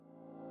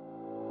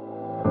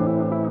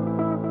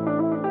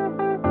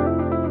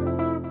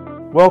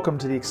Welcome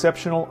to the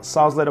Exceptional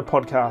Sales Leader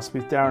Podcast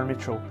with Darren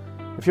Mitchell.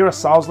 If you're a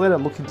sales leader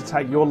looking to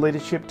take your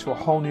leadership to a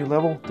whole new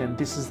level, then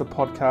this is the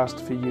podcast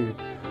for you.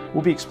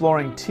 We'll be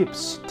exploring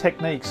tips,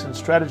 techniques, and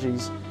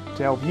strategies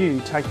to help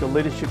you take your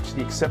leadership to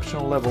the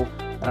exceptional level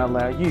and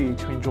allow you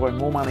to enjoy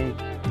more money,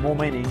 more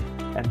meaning,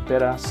 and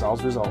better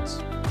sales results.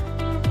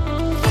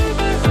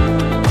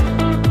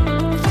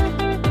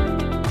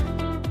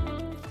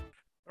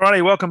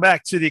 Alrighty, welcome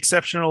back to the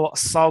Exceptional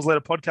Sales Leader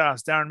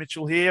Podcast. Darren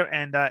Mitchell here,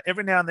 and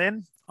every now and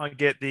then I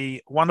get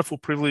the wonderful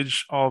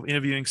privilege of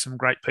interviewing some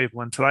great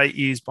people, and today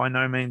is by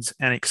no means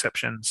an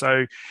exception.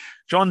 So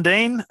John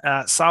Dean,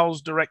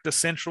 Sales Director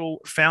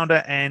Central,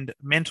 founder and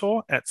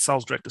mentor at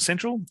Sales Director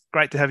Central.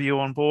 Great to have you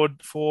on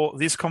board for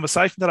this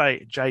conversation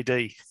today,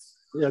 JD.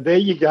 Yeah, there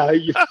you go.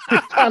 You've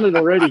done it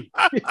already.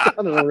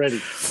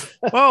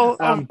 Well,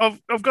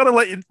 I've got to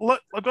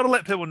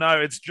let people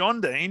know it's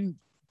John Dean,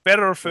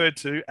 better referred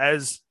to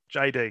as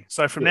JD.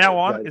 So from now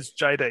on, JD. It's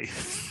JD.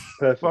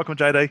 Perfect. Welcome,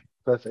 JD.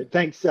 Perfect.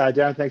 Thanks,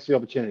 Darren. Thanks for the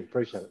opportunity.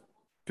 Appreciate it.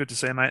 Good to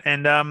see you, mate.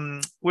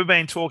 And we've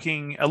been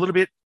talking a little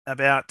bit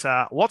about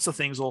lots of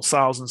things, all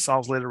sales and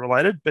sales leader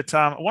related. But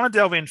I want to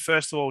delve in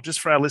first of all, just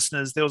for our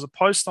listeners. There was a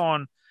post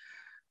on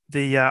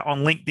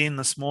on LinkedIn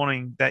this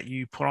morning that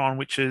you put on,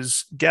 which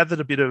has gathered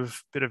a bit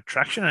of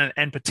traction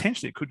and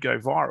potentially it could go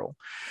viral.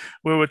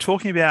 Where we're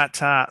talking about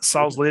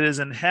sales leaders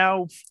and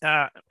how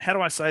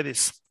do I say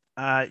this?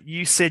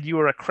 You said you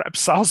were a crap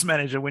sales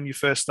manager when you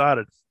first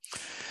started.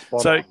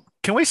 So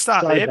can we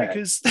start there? Bad.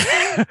 Because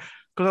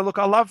look,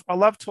 I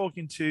love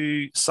talking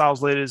to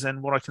sales leaders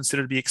and what I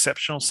consider to be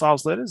exceptional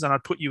sales leaders, and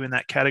I'd put you in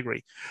that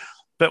category.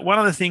 But one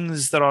of the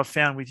things that I've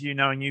found with you,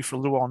 knowing you for a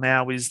little while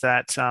now, is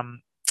that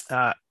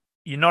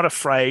you're not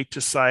afraid to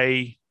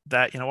say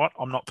that, you know what,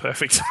 I'm not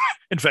perfect.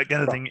 In fact,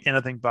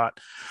 anything but.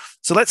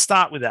 So let's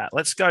start with that.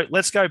 Let's go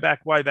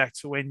way back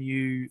to when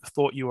you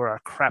thought you were a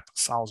crap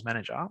sales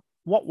manager.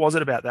 What was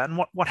it about that, and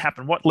what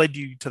happened? What led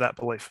you to that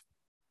belief?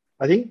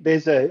 I think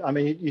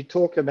you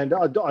talk,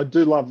 Amanda. I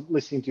do love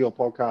listening to your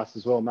podcast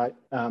as well, mate.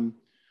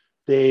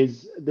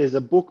 There's a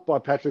book by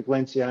Patrick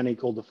Lencioni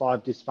called The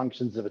 5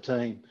 Dysfunctions of a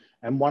Team,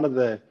 and one of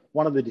the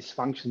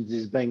dysfunctions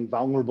is being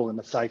vulnerable in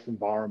a safe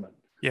environment.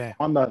 Yeah,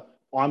 I'm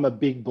a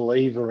big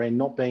believer in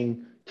not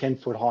being 10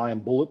 foot high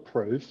and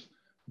bulletproof,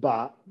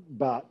 but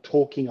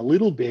talking a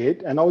little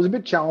bit. And I was a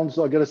bit challenged,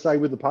 I got to say,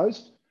 with the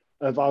post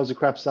of I was a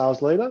crap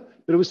sales leader,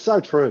 but it was so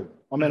true.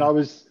 I mean, I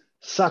was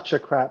such a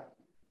crap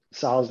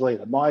sales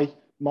leader. My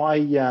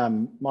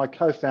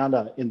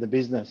co-founder in the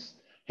business,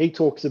 he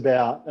talks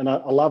about, and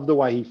I love the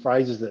way he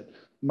phrases it.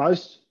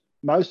 Most,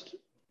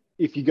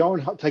 if you go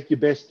and take your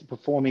best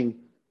performing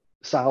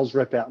sales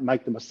rep out and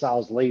make them a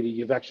sales leader,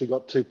 you've actually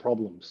got 2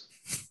 problems.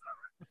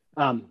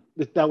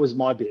 That was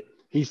my bit.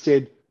 He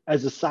said,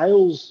 as a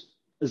sales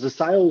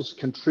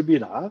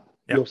contributor,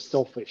 you're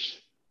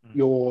selfish.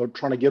 You're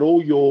trying to get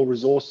all your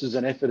resources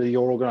and effort of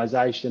your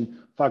organization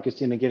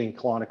focused in on getting a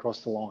client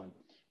across the line.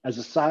 As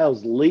a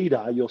sales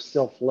leader, you're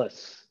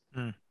selfless.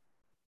 Because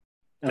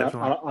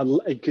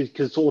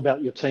it's all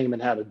about your team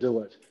and how to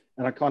do it.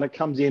 And it kind of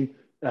comes in.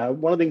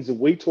 One of the things that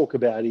we talk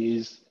about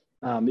is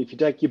if you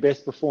take your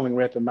best performing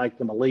rep and make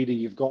them a leader,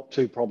 you've got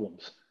 2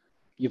 problems.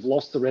 You've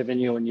lost the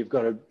revenue, and you've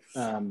got a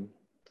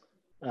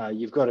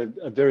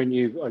very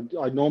new.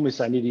 I normally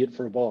say an idiot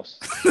for a boss.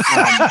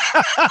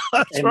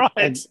 That's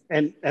right.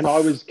 And I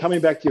was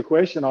coming back to your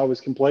question. I was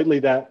completely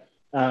that.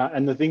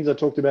 And the things I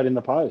talked about in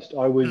the post,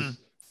 I was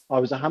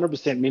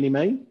 100%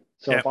 mini-me.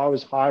 So if I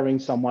was hiring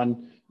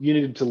someone, you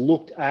needed to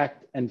look,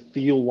 act, and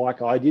feel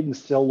like I did and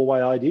sell the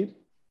way I did.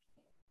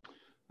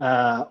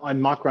 I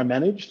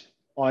micromanaged.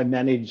 I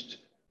managed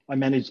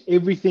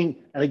everything.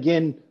 And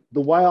again,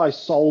 the way I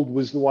sold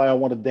was the way I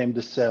wanted them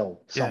to sell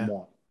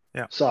somewhat.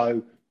 Yeah.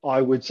 So I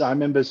would say, I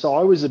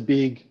was a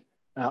big,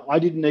 I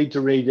didn't need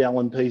to read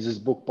Alan Pease's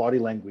book, Body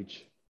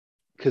Language,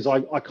 because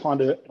I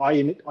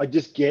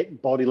just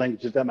get body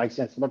language, if that makes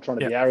sense. I'm not trying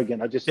to be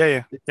arrogant. I just,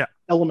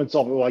 elements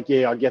of it, like,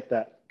 I get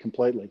that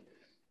completely.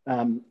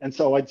 And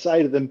so I'd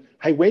say to them,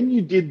 hey, when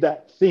you did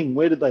that thing,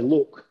 where did they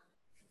look?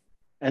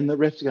 And the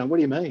reps are going, what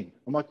do you mean?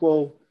 I'm like,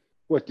 well,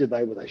 were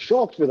they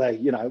shocked? Were they,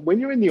 when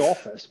you're in the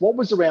office, what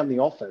was around the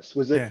office?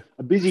 Was it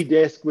a busy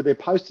desk? Were there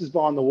posters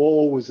behind the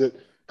wall? Was it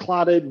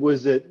cluttered?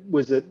 Was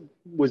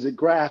it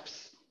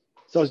graphs?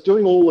 So I was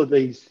doing all of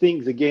these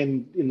things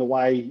again in the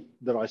way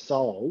that I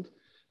sold.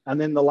 And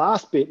then the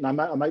last bit,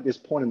 and I make this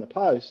point in the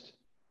post,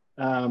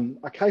 I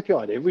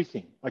KPI'd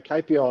everything. I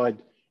KPI'd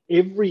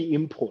every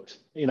input.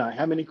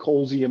 How many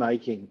calls are you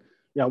making?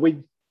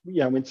 When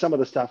some of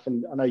the stuff,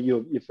 and I know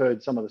you've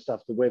heard some of the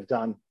stuff that we've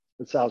done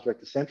at Sales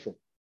Director Central.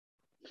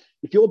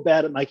 If you're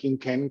bad at making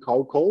 10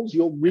 cold calls,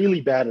 you're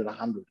really bad at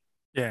 100.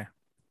 Yeah.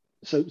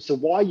 So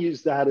why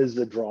use that as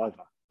a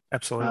driver?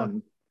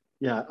 Absolutely.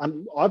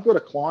 I've got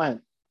a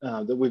client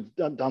that we've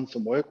done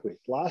some work with.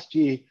 Last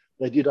year,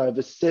 they did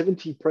over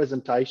 70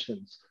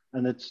 presentations,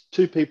 and it's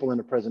 2 people in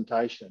a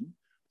presentation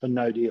for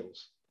no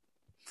deals.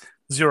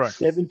 0.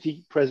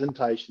 70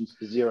 presentations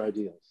for 0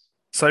 deals.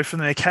 So from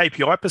their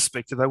KPI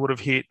perspective, they would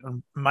have hit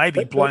and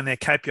maybe blown their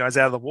KPIs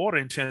out of the water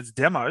in terms of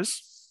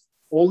demos.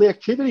 All the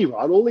activity,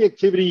 right? All the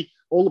activity,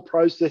 all the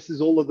processes,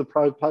 all of the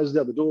proposals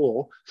out the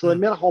door. So they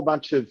met a whole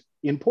bunch of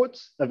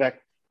inputs of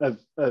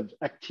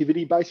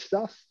activity-based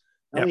stuff.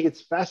 I think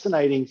it's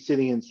fascinating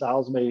sitting in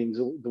sales meetings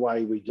the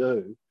way we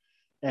do,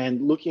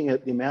 and looking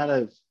at the amount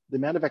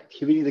of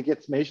activity that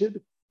gets measured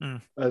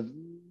of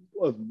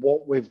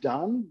what we've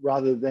done,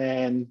 rather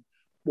than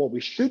what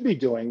we should be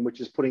doing,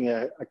 which is putting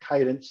a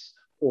cadence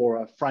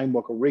or a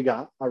framework or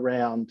rigor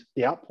around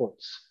the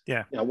outputs.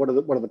 Yeah. You know, what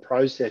are the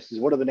processes?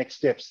 What are the next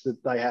steps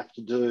that they have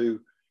to do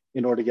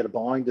in order to get a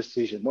buying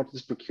decision? What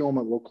does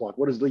procurement look like?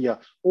 What is the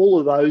all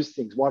of those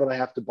things? Why do they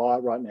have to buy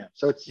it right now?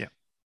 So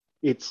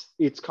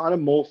it's kind of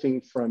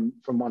morphing from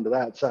one to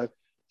that.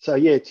 So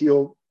yeah,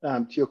 to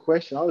your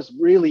question, I was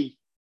really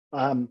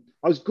I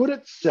was good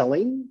at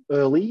selling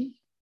early,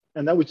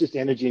 and that was just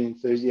energy and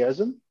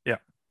enthusiasm. Yeah.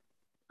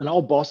 An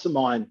old boss of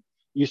mine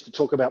used to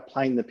talk about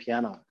playing the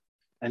piano,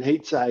 and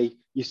he'd say,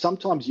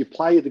 sometimes you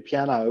play the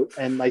piano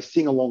and they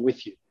sing along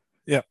with you.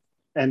 Yeah.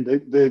 And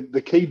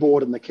the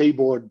keyboard,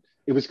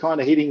 it was kind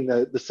of hitting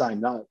the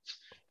same notes.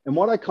 And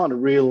what I kind of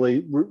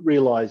really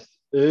realized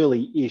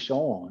early-ish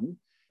on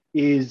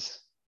is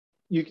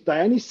they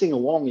only sing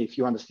along if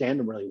you understand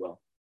them really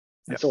well.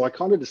 And so I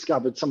kind of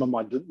discovered some of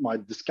my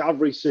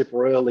discovery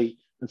super early.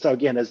 And so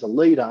again, as a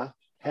leader,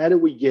 how do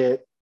we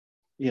get,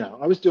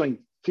 I was doing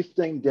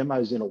 15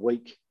 demos in a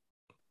week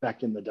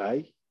back in the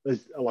day.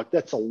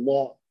 That's a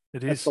lot.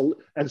 It is.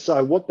 And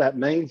so what that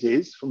means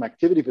is, from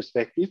activity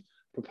perspective,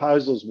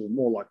 proposals were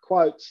more like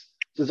quotes.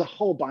 There's a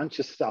whole bunch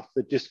of stuff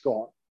that just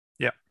got,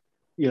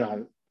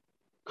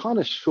 kind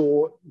of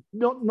short,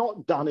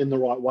 not done in the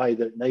right way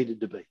that it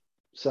needed to be.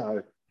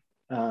 So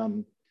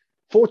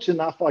fortunate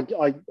enough,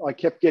 I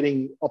kept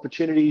getting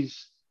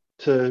opportunities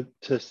to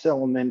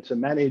sell and then to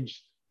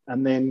manage.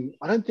 And then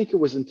I don't think it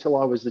was until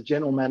I was the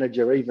general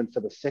manager, even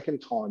for the second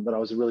time, that I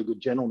was a really good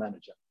general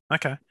manager.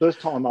 Okay.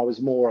 First time I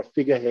was more a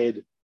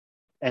figurehead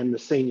and the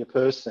senior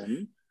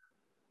person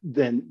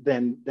than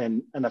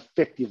an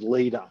effective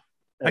leader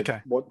at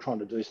trying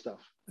to do stuff.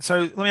 So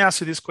let me ask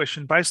you this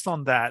question. Based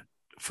on that,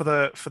 for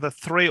the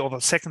three or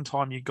the second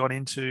time you got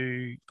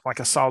into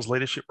like a sales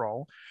leadership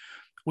role,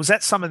 was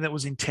that something that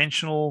was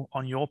intentional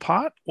on your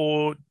part,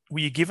 or were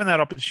you given that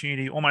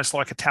opportunity almost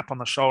like a tap on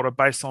the shoulder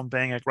based on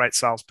being a great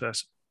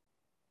salesperson?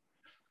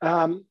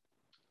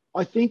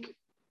 I think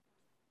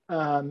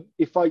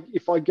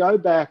if I go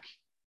back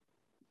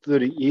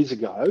 30 years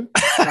ago,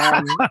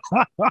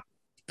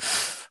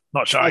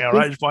 not showing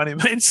our age by any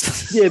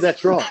means. Yeah,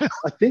 that's right.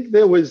 I think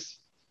there was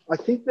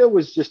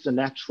just a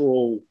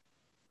natural.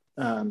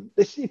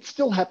 It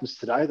still happens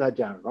today, though,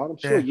 Darren. Right? I'm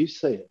sure you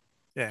see it.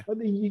 Yeah. I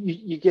mean,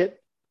 you get.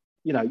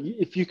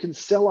 If you can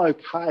sell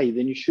okay,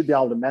 then you should be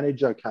able to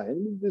manage okay.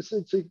 And it's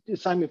the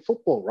same in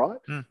football, right?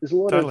 There's a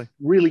lot of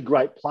really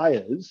great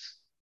players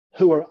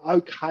who are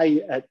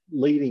okay at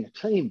leading a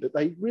team, but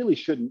they really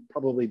shouldn't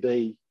probably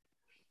be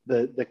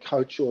the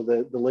coach or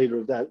the leader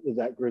of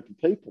that group of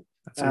people.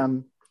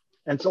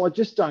 And so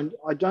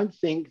I don't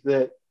think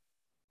that.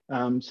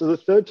 So the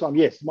third time,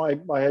 yes,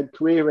 I had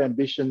career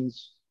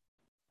ambitions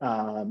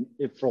for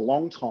a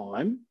long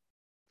time.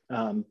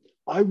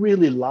 I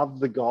really love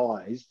the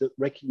guys that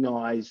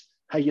recognize,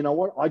 hey, you know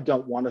what? I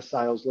don't want a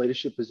sales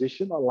leadership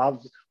position. I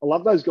love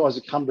those guys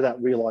that come to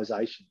that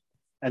realization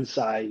and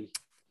say,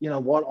 you know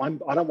what?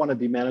 I don't want to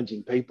be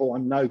managing people.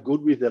 I'm no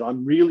good with it.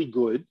 I'm really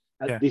good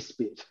at this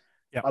bit.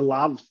 I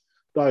love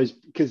those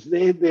because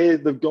they're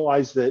the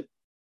guys that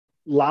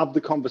love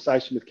the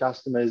conversation with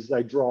customers.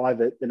 They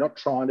drive it. They're not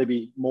trying to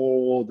be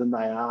more than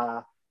they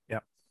are. Yeah.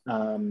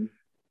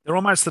 They're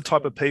almost the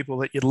type of people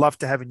that you'd love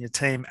to have in your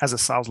team as a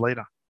sales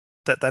leader.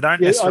 That they don't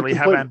necessarily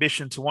have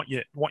ambition to want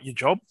your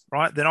job,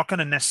 right? They're not going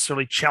to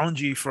necessarily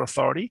challenge you for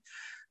authority,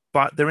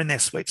 but they're in their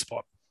sweet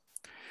spot.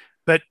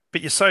 But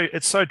it's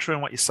so true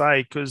in what you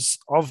say, because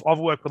I've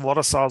worked with a lot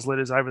of sales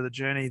leaders over the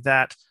journey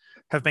that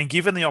have been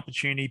given the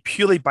opportunity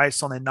purely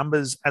based on their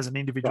numbers as an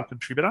individual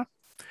contributor.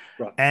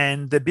 Right.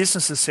 And the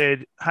business has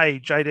said, hey,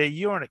 JD,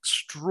 you're an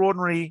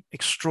extraordinary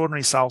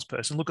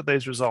salesperson. Look at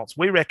these results.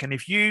 We reckon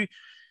if we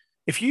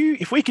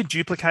could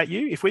duplicate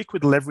you, if we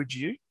could leverage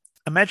you,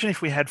 imagine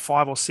if we had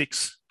 5 or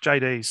 6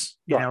 JDs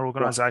in our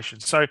organization.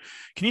 Right. So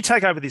can you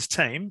take over this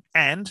team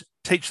and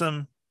teach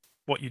them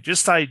what you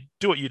just say,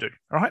 do what you do,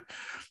 right?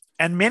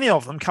 And many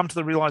of them come to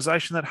the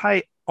realization that,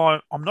 hey,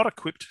 I'm not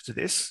equipped to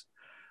this.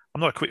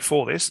 I'm not equipped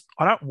for this.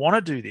 I don't want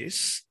to do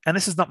this. And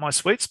this is not my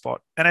sweet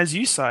spot. And as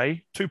you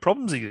say, 2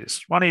 problems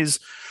exist. One is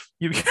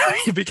you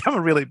become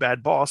a really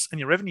bad boss and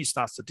your revenue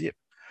starts to dip.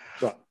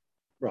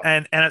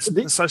 Right. And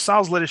so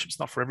sales leadership's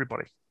not for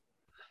everybody.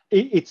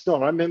 It's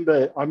not. I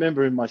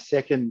remember in my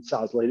second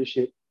sales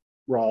leadership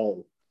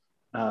role,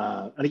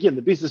 and again,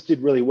 the business did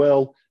really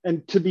well.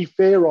 And to be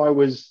fair, I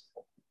was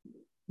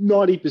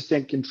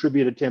 90%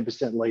 contributor,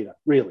 10% leader,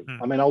 really.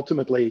 I mean,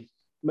 ultimately,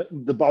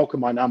 the bulk of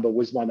my number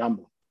was my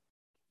number.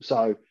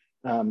 So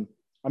I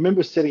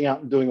remember setting out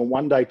and doing a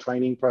one-day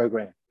training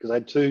program because I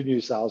had 2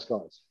 new sales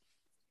guys.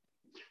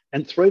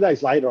 And 3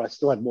 days later, I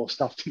still had more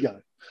stuff to go.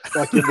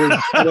 Like it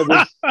was, and it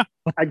was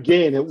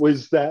again, it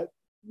was that,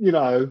 you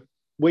know,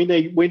 we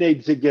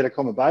need to get a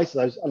common base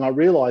of those. And I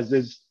realized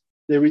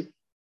there is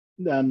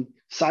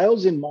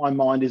sales in my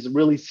mind is a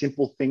really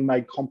simple thing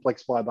made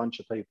complex by a bunch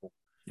of people.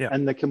 Yeah.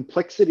 And the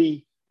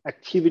complexity,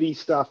 activity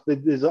stuff,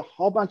 there's a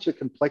whole bunch of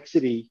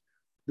complexity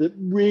that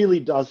really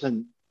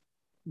doesn't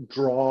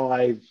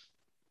drive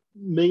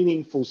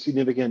meaningful,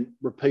 significant,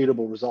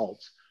 repeatable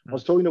results. I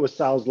was talking to a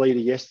sales leader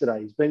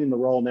yesterday. He's been in the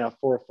role now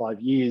 4 or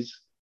 5 years.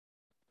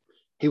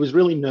 He was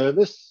really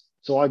nervous.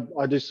 So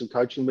I do some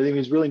coaching with him.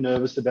 He's really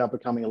nervous about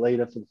becoming a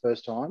leader for the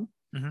first time.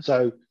 Mm-hmm.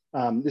 So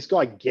this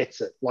guy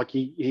gets it. Like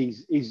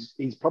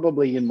he's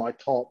probably in my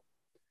top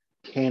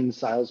 10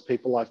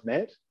 salespeople I've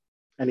met,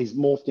 and he's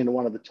morphed into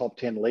one of the top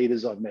 10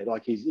 leaders I've met.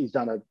 Like he's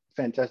done a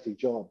fantastic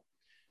job.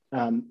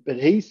 But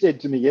he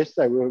said to me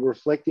yesterday, we were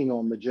reflecting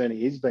on the journey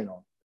he's been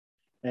on,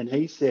 and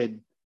he said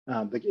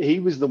he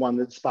was the one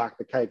that sparked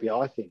the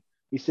KPI thing.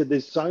 He said,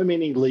 "There's so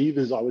many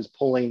levers I was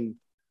pulling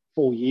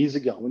 4 years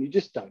ago, and you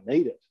just don't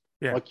need it.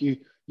 Yeah. Like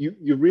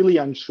you're really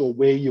unsure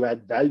where you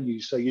add value,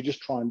 so you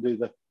just try and do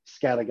the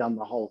scattergun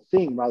the whole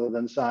thing rather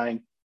than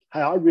saying,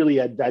 hey, I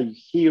really add value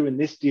here in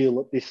this deal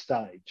at this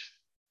stage."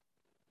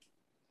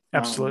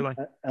 Absolutely.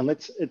 And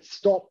let's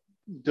stop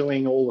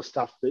doing all the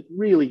stuff that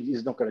really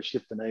is not going to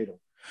shift the needle.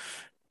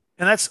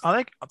 And I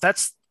think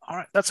that's all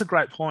right. That's a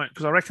great point,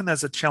 because I reckon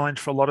there's a challenge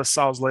for a lot of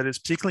sales leaders,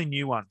 particularly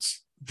new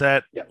ones,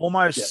 that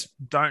almost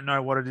don't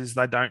know what it is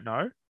they don't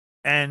know.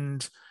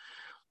 And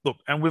look,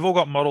 and we've all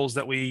got models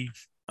that we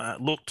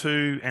look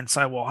to and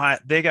say, well, hey,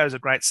 there goes a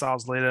great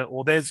sales leader,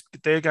 or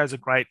there goes a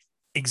great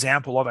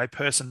example of a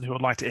person who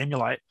would like to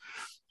emulate.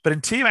 But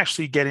until you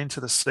actually get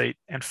into the seat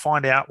and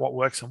find out what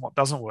works and what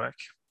doesn't work,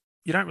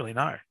 you don't really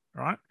know,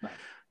 right?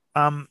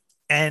 No.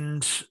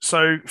 And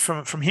so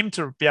from him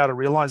to be able to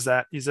realize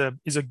that is a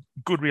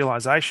good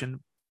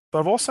realization.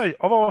 But I've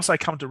also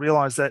come to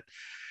realize that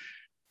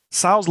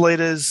sales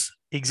leaders,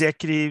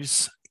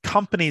 executives,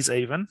 companies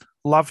even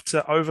love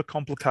to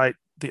overcomplicate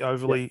the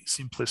overly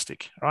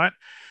simplistic, right?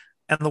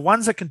 And the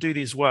ones that can do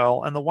this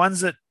well, and the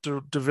ones that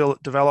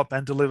develop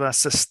and deliver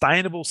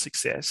sustainable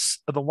success,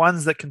 are the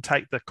ones that can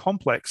take the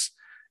complex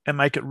and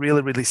make it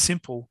really, really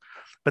simple,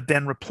 but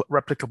then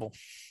replicable.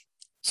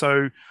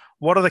 So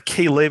what are the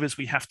key levers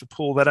we have to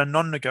pull that are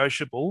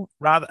non-negotiable,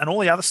 and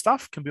all the other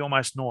stuff can be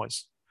almost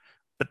noise,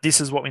 but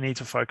this is what we need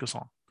to focus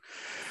on.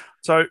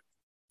 So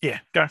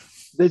yeah, go. I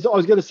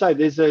was going to say,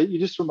 you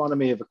just reminded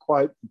me of a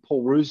quote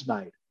Paul Roos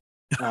made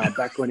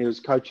back when he was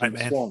coaching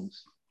the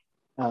Swans.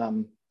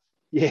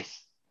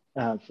 Yes,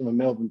 from a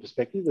Melbourne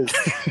perspective,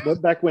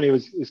 back when he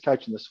was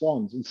coaching the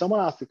Swans, and someone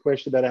asked a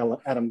question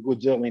about Adam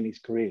Goodes early in his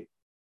career,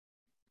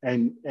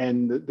 and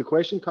the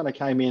question kind of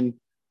came in,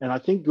 and I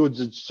think Goodes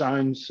had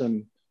shown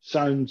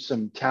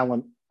some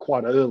talent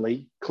quite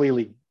early.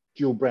 Clearly,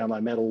 dual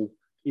Brownlow medal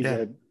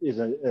is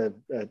a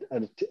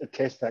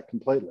test that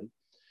completely.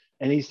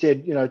 And he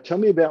said, tell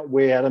me about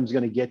where Adam's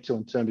going to get to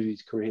in terms of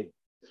his career.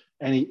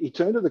 And he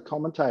turned to the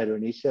commentator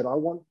and he said, I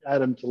want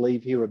Adam to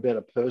leave here a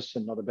better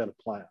person, not a better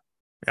player.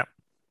 Yeah.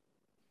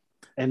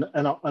 And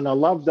I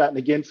love that. And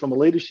again, from a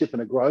leadership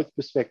and a growth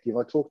perspective,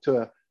 I talked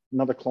to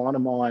another client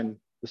of mine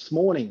this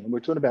morning, and we're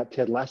talking about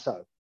Ted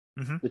Lasso,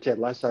 the Ted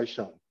Lasso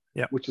show,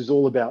 which is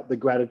all about the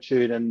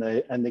gratitude and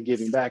the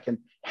giving back. And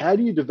how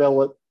do you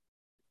develop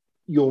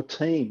your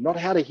team, not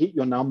how to hit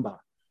your number.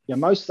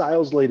 Most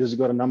sales leaders have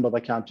got a number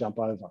they can't jump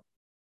over.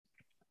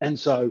 And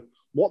so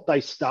what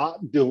they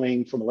start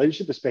doing from a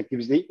leadership perspective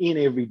is they're in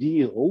every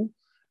deal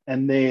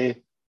and they're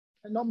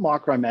not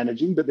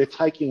micromanaging, but they're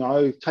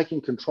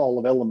taking control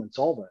of elements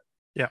of it.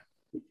 Yeah.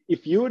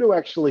 If you were to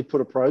actually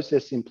put a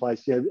process in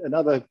place,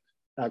 another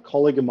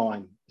colleague of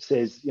mine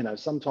says,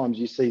 sometimes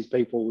you see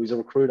people, who's a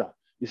recruiter,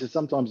 he says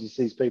sometimes he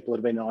sees people that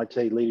have been in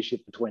IT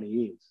leadership for 20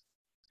 years.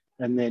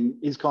 And then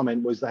his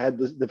comment was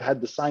they've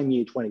had the same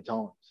year 20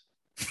 times.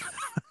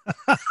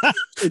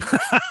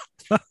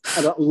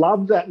 And I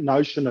love that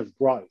notion of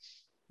growth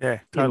in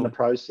the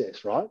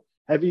process, right?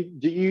 Do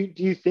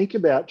you think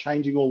about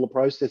changing all the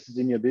processes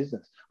in your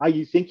business? Are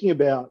you thinking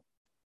about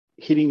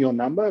hitting your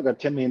number? I've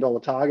got a $10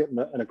 million target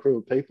and a crew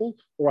of people,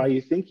 or are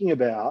you thinking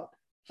about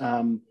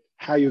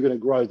how you're going to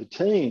grow the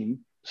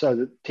team so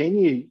that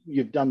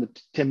you've done the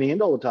 $10 million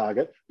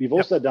target, but you've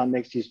also done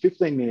next year's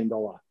 $15 million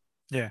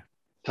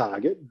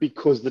target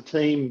because the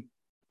team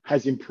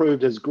has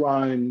improved, has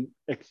grown,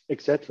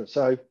 etc.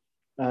 So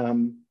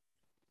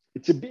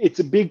it's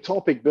a big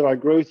topic, but I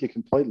agree with you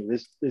completely.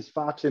 There's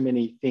far too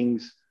many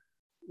things.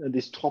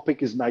 This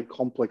topic is made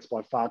complex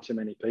by far too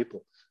many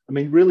people. I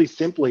mean, really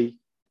simply,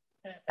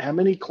 how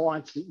many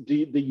clients that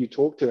you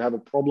talk to have a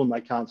problem they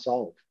can't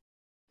solve?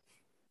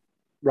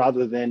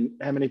 Rather than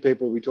how many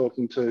people are we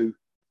talking to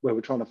where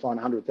we're trying to find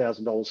a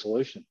 $100,000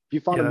 solution? If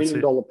you find a $1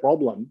 million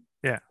problem,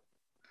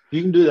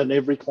 you can do that in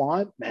every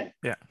client, man.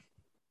 Yeah.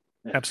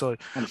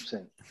 Absolutely. 100%.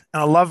 And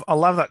I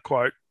love that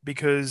quote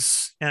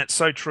because, and it's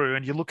so true.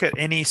 And you look at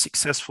any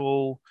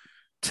successful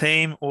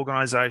team,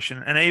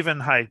 organization, and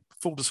even,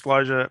 full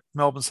disclosure,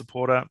 Melbourne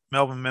supporter,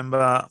 Melbourne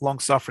member,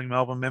 long-suffering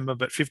Melbourne member,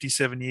 but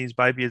 57 years,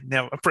 baby,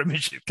 now a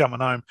premiership coming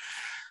home.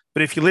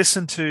 But if you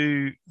listen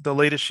to the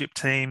leadership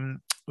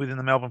team within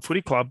the Melbourne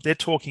Footy Club, they're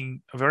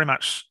talking very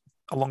much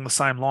along the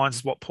same lines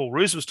as what Paul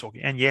Roos was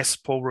talking. And yes,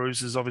 Paul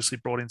Roos has obviously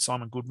brought in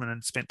Simon Goodman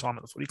and spent time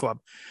at the footy club.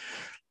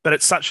 But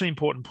it's such an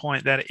important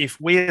point that if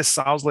we as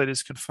sales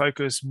leaders could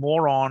focus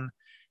more on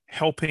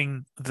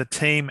helping the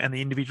team and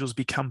the individuals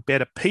become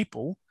better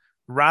people,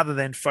 rather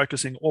than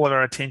focusing all of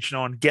our attention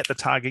on get the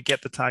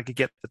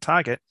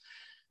target,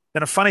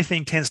 then a funny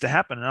thing tends to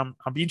happen. And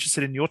I'd be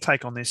interested in your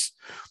take on this,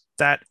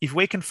 that if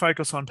we can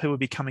focus on people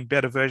becoming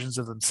better versions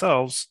of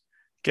themselves,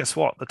 guess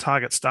what? The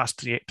target starts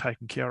to get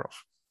taken care of.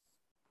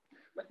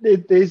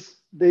 There's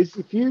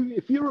if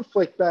you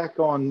reflect back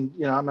on,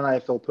 I'm an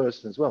AFL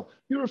person as well.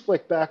 If you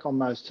reflect back on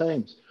those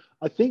teams,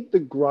 I think the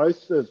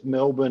growth of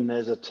Melbourne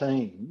as a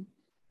team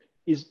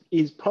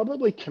is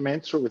probably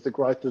commensurate with the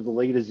growth of the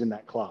leaders in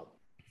that club.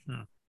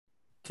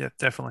 Yeah,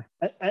 definitely.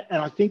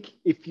 And I think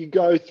if you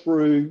go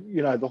through,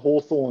 the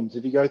Hawthorns,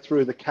 if you go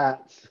through the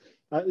Cats,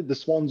 the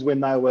Swans when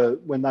they were,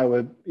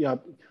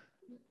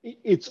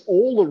 it's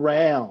all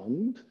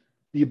around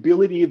the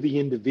ability of the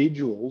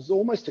individuals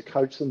almost to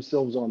coach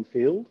themselves on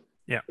field.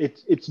 Yeah.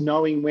 It's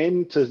knowing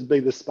when to be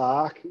the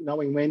spark,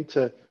 knowing when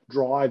to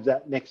drive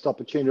that next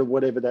opportunity,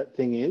 whatever that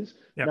thing is,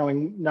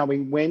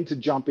 knowing when to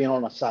jump in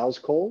on a sales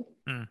call,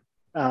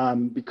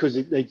 because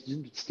they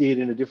steered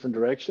in a different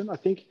direction. I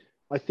think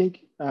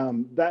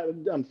that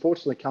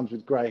unfortunately comes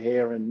with grey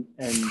hair and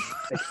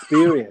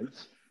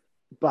experience,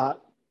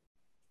 but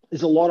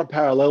there's a lot of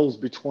parallels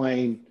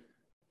between,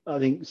 I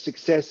think,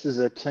 success as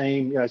a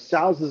team.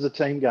 Sales is a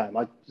team game.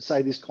 I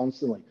say this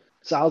constantly.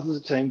 Sales is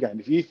a team game.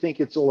 If you think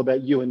it's all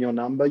about you and your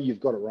number, you've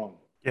got it wrong.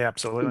 Yeah,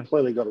 absolutely.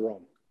 Completely got it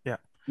wrong. Yeah.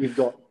 You've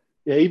got,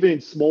 even in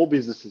small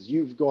businesses,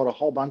 you've got a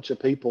whole bunch of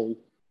people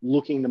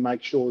looking to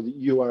make sure that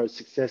you are as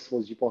successful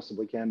as you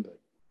possibly can be.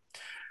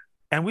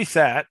 And with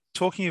that,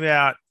 talking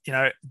about,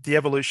 the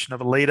evolution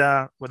of a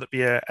leader, whether it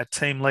be a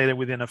team leader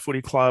within a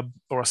footy club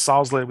or a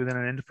sales leader within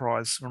an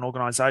enterprise or an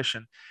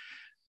organization,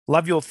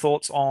 love your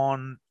thoughts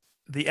on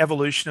the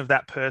evolution of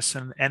that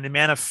person and the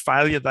amount of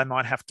failure they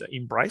might have to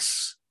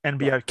embrace and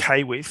be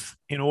okay with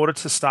in order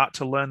to start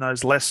to learn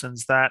those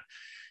lessons that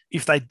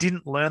if they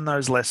didn't learn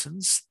those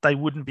lessons, they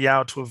wouldn't be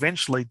able to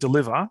eventually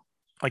deliver,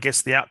 I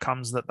guess, the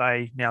outcomes that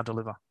they now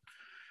deliver.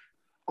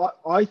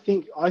 I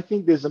think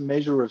there's a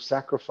measure of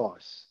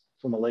sacrifice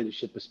from a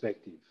leadership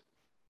perspective.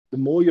 The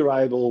more you're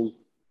able,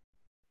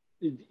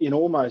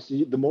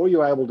 the more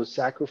you're able to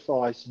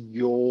sacrifice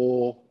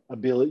your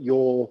ability,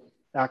 your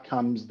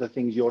outcomes, the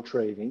things you're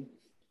achieving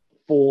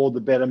for the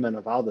betterment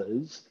of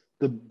others,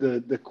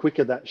 the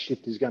quicker that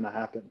shift is going to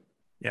happen.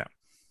 Yeah.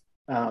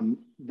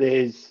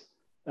 If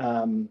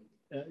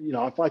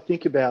I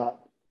think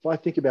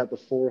about the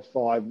 4 or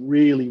 5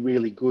 really,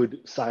 really good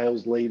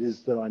sales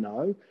leaders that I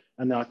know,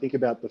 and then I think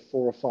about the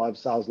 4 or 5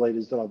 sales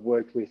leaders that I've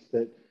worked with,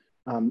 that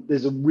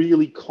there's a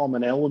really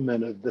common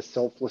element of the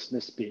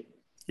selflessness bit.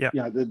 Yeah.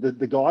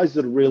 The guys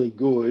that are really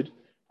good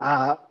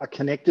are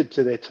connected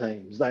to their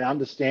teams. They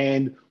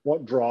understand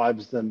what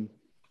drives them.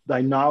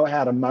 They know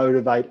how to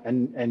motivate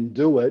and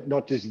do it,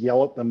 not just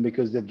yell at them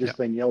because they've just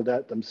been yelled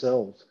at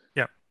themselves.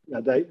 Yeah.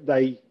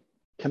 They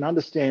can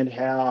understand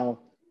how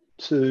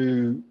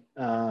to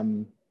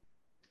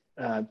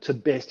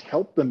best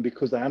help them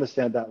because they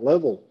understand that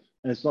level.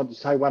 And it's not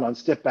just, hey, wait on,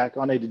 step back.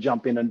 I need to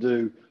jump in and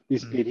do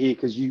this bit here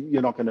because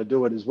you're not going to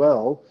do it as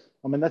well.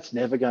 I mean, that's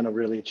never going to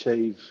really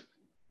achieve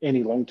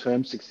any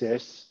long-term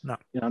success. No.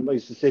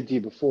 As I said to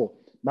you before,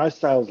 most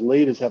sales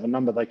leaders have a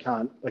number they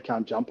can't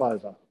jump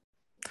over.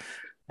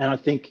 And I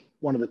think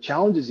one of the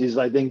challenges is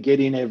they then get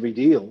in every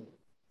deal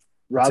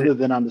rather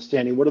than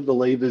understanding what are the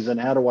levers and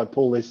how do I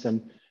pull this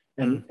and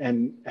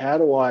how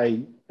do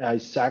I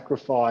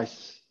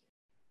sacrifice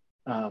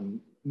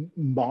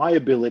my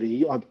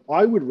ability.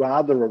 I would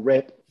rather a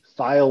rep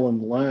fail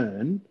and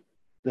learn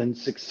than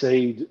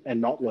succeed and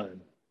not learn.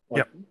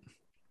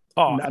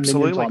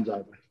 Absolutely. A million times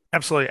over.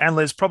 Absolutely. And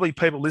there's probably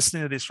people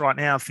listening to this right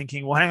now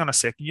thinking, well, hang on a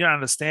second, you don't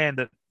understand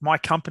that my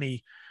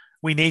company,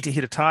 we need to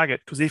hit a target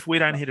because if we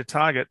don't hit a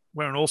target,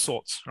 we're in all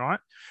sorts, right?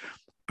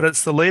 But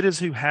it's the leaders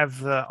who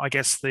have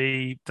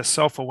the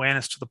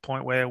self-awareness to the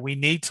point where we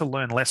need to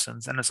learn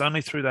lessons, and it's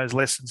only through those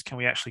lessons can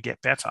we actually get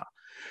better.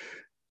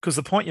 Because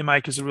the point you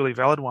make is a really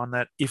valid one,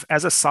 that if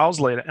as a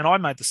sales leader, and I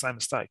made the same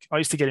mistake, I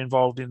used to get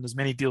involved in as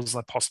many deals as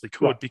I possibly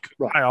could because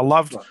hey, I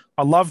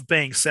loved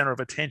being center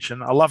of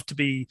attention. I loved to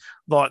be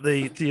like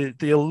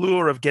the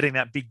allure of getting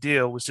that big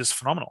deal was just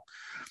phenomenal.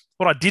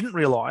 What I didn't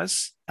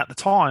realize at the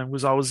time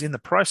was I was in the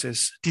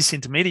process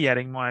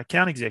disintermediating my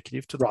account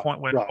executive to the point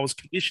where I was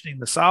conditioning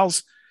the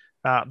sales,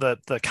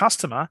 the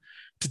customer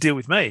to deal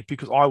with me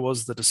because I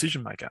was the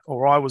decision maker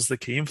or I was the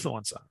key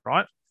influencer,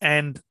 right?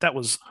 And that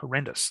was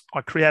horrendous. I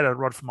created a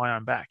rod for my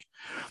own back.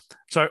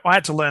 So I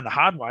had to learn the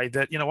hard way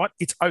that, you know what,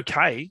 it's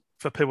okay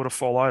for people to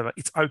fall over.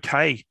 It's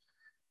okay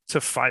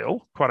to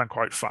fail, quote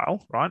unquote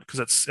fail, right? Because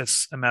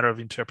it's a matter of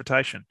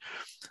interpretation.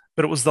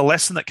 But it was the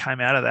lesson that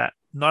came out of that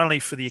not only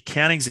for the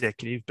account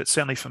executive, but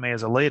certainly for me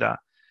as a leader,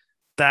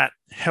 that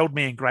held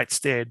me in great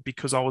stead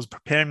because I was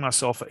preparing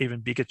myself for even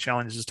bigger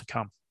challenges to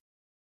come.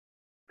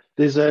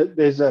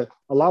 I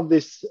love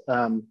this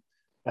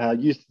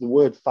use of the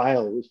word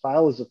fail.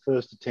 Fail is the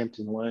first attempt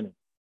in learning.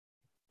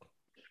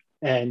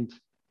 And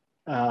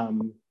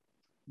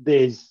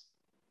there's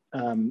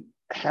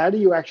how do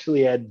you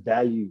actually add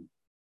value?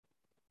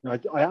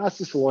 I ask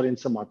this a lot in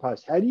some of my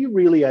posts. How do you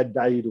really add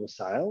value to a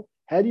sale?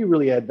 How do you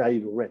really add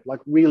value to a rep? Like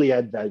really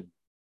add value.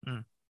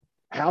 Mm.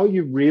 How are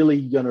you really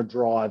going to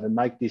drive and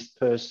make this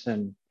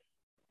person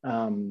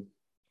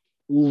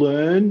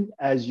learn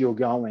as you're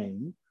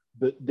going,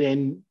 but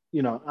then,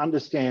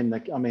 understand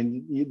that,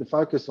 the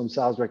focus on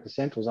Sales Director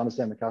Central is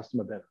understand the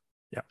customer better.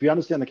 Yeah. If you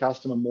understand the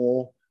customer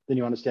more than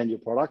you understand your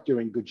product,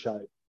 you're in good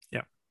shape.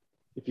 Yeah.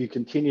 If you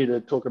continue to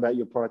talk about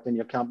your product and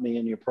your company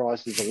and your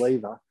price as a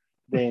lever,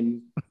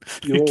 then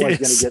you're Who always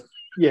cares? going to get,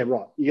 yeah,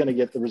 right. You're going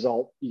to get the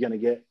result you're going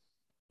to get.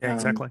 Yeah,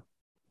 exactly.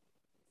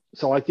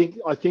 So I think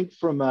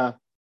from a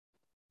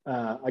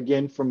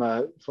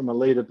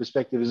leader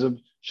perspective, there's a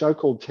show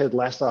called Ted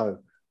Lasso,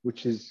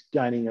 which is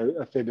gaining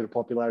a fair bit of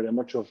popularity. I'm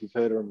not sure if you've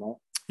heard it or not.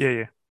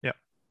 Yeah.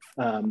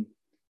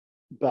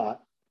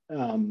 But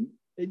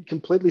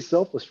completely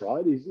selfless,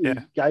 right? He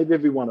gave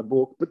everyone a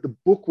book, but the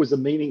book was a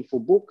meaningful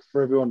book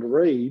for everyone to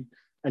read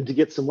and to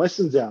get some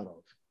lessons out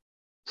of.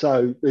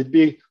 So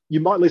you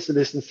might listen to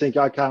this and think,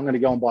 okay, I'm going to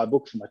go and buy a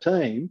book for my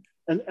team.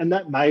 And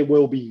that may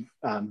well be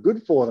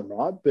good for them,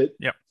 right? But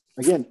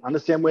again,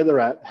 understand where they're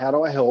at. How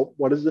do I help?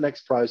 What is the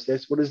next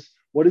process? What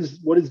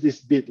does this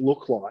bit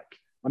look like?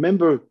 I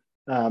remember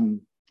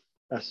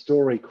a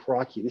story,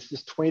 crikey, this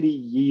is 20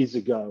 years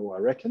ago, I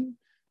reckon.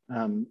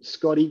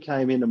 Scotty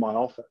came into my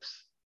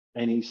office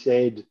and he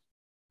said,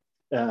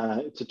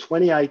 it's a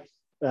 28th,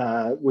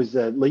 was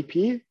a leap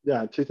year,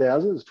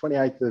 2000, it was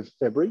 28th of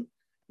February.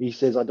 He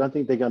says, I don't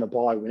think they're going to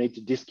buy. We need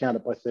to discount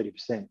it by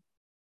 30%.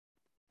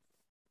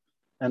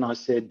 And I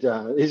said,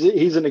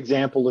 here's an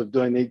example of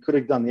he could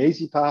have done the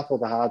easy path or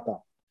the hard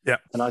path. Yeah.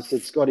 And I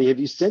said, Scotty, have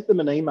you sent them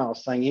an email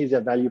saying, here's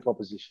our value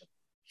proposition?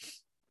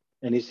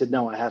 And he said,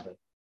 no, I haven't.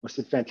 I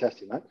said,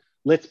 fantastic, mate.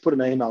 Let's put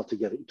an email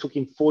together. It took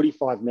him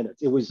 45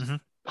 minutes. It was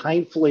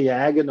painfully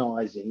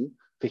agonizing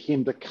for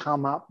him to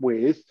come up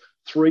with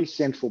 3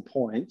 central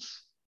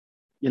points.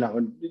 And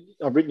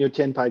I've written you a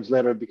 10-page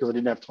letter because I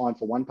didn't have time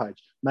for 1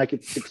 page. Make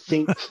it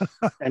succinct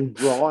and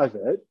drive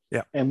it.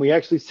 Yeah. And we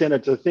actually sent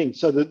it to the thing.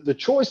 So the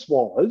choice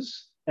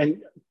was, and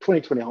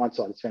 2020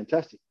 hindsight, it's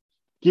fantastic.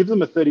 Give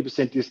them a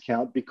 30%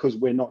 discount because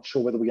we're not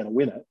sure whether we're going to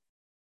win it,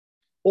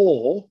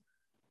 or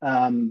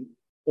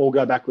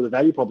go back with a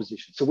value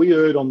proposition. So we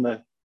erred on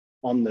the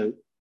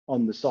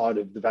side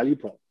of the value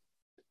prop.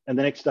 And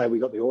the next day we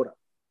got the order.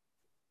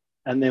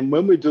 And then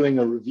when we're doing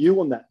a review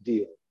on that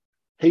deal,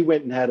 he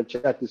went and had a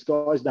chat. This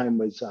guy's name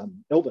was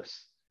Elvis.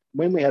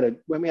 When we had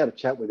a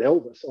chat with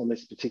Elvis on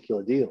this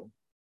particular deal,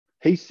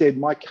 he said,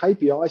 my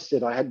KPI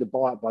said I had to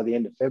buy it by the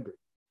end of February.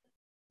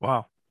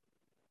 Wow.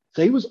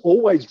 So he was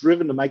always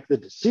driven to make the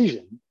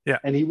decision. Yeah.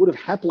 And he would have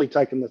happily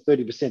taken the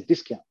 30%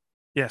 discount.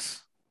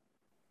 Yes.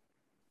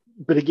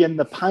 But again,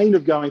 the pain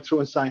of going through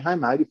and saying, hey,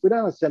 mate, if we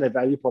don't understand our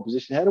value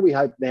proposition, how do we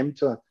hope them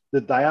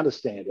that they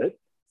understand it?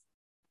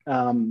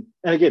 And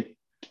again,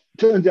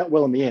 turns out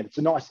well in the end.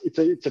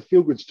 It's a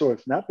feel-good story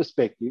from that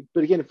perspective.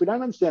 But again, if we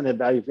don't understand their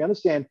value, if we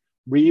understand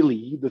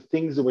really the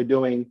things that we're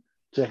doing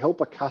to help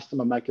a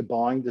customer make a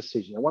buying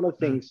decision. And one of the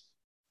things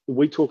that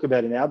we talk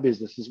about in our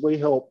business is we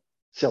help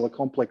sell a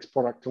complex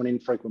product to an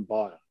infrequent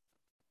buyer.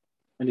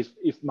 And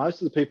if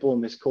most of the people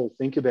on this call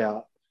think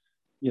about,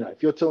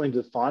 if you're telling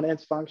the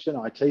finance function,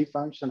 IT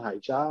function,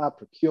 HR,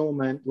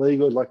 procurement,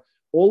 legal, like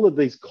all of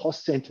these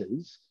cost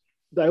centers,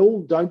 they're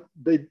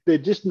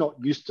just not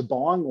used to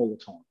buying all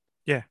the time.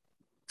 Yeah,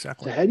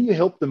 exactly. So how do you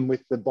help them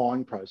with the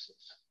buying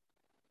process?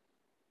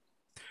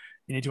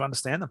 You need to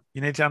understand them.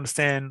 You need to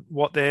understand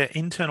what their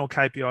internal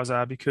KPIs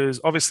are, because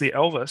obviously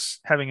Elvis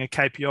having a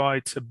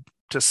KPI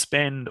to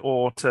spend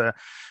or to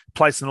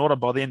place an order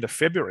by the end of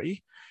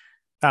February,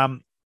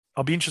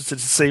 I'll be interested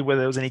to see whether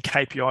there was any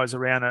KPIs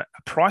around a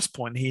price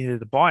point he needed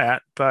to buy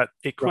at. But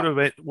it could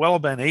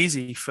have been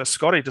easy for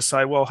Scotty to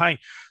say, well, hey,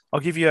 I'll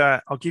give you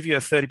a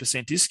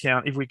 30%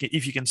 discount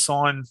if you can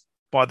sign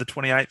by the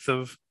 28th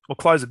of, or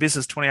close the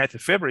business 28th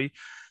of February.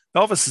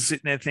 Elvis is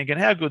sitting there thinking,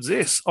 how good's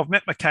this? I've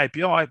met my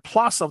KPI,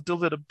 plus I've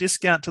delivered a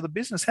discount to the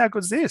business. How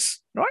good's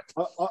this, right?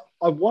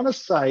 I want to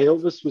say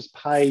Elvis was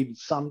paid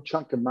some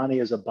chunk of money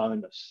as a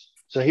bonus.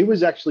 So he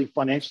was actually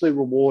financially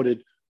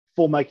rewarded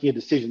for making a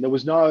decision. There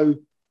was no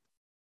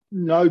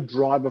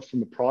driver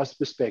from a price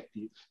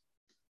perspective.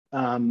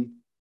 And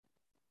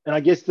I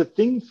guess the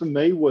thing for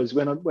me was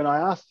when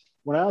I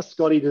asked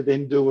Scotty to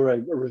then do a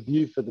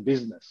review for the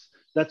business,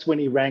 that's when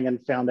he rang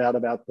and found out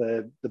about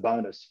the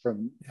bonus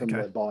from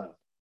the buyer.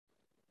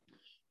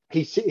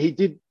 He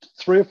did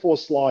 3 or 4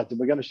 slides, and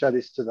we're going to show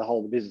this to the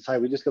whole of the business. Hey,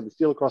 we just got this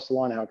deal across the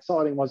line. How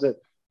exciting was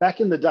it? Back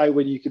in the day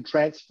when you could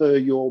transfer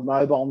your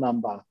mobile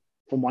number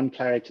from one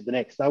carrier to the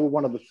next, they were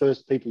one of the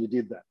first people who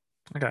did that.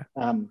 Okay.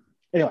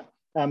 Anyway,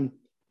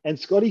 And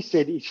Scotty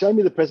said, he showed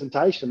me the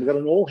presentation. We got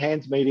an all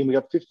hands meeting. We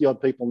got 50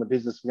 odd people in the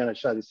business. We're going to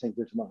show this thing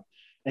to tomorrow.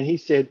 And he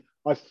said,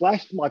 I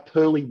flashed my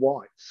pearly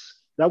whites.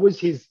 That was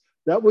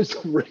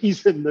the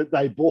reason that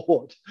they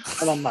bought.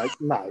 And I'm like,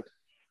 mate,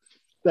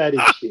 that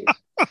is shit.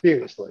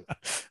 Seriously.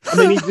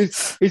 I mean,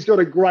 he's got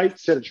a great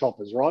set of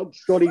choppers, right?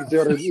 Scotty's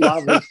got a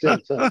lovely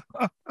set too.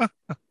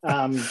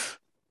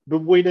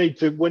 But we need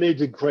to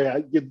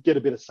get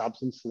a bit of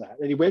substance to that.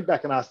 And he went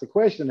back and asked the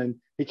question, and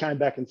he came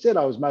back and said,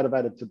 I was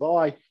motivated to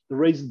buy. The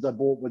reasons I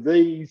bought were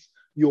these.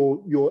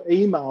 Your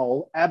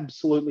email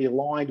absolutely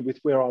aligned with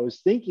where I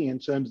was thinking in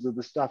terms of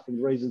the stuff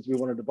and reasons we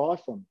wanted to buy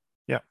from.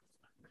 Yeah.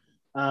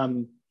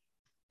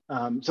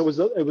 So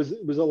it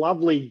was a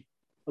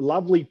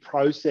lovely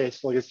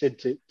process, like I said,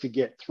 to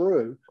get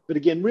through. But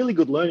again, really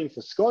good learning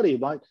for Scotty.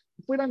 Like,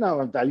 if we don't know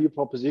our value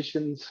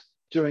propositions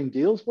during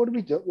deals, what do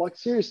we do? Like,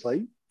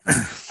 seriously,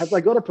 have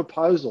they got a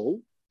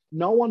proposal?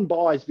 No one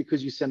buys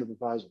because you send a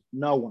proposal.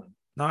 No one.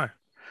 No.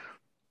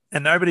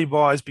 And nobody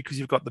buys because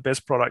you've got the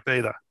best product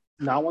either.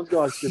 No one's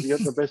guys because you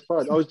got the best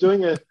product. I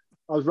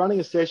was running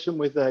a session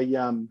with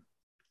a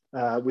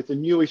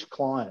newish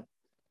client,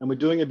 and we're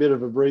doing a bit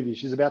of a preview.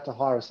 She's about to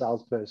hire a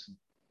salesperson.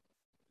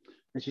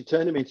 And she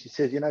turned to me and she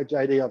said,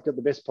 JD, I've got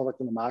the best product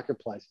in the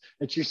marketplace.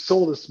 And she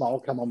saw the smile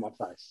come on my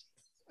face.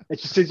 And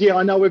she says, yeah,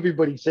 I know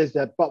everybody says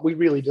that, but we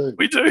really do.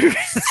 We do.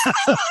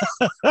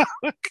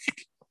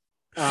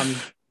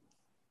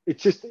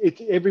 It's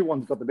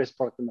everyone's got the best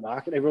product in the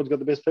market. Everyone's got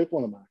the best people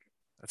in the market.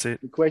 That's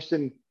it. The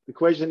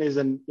question is,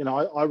 and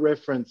I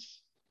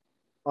reference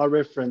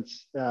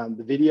the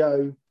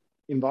video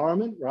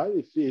environment, right?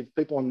 If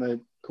people on the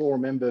call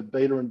remember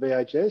Beta and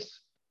VHS,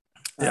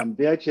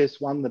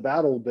 VHS won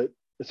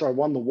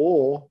the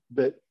war,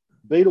 but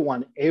Beta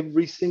won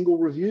every single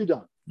review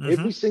done. Mm-hmm.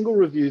 Every single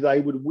review they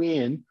would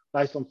win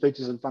based on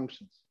features and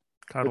functions.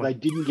 Totally. But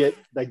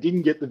they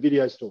didn't get the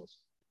video stores.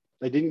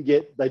 They didn't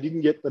get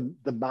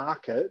the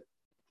market,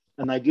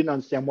 and they didn't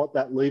understand what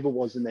that lever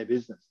was in their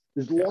business.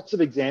 There's lots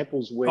of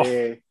examples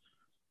where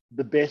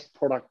the best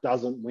product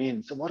doesn't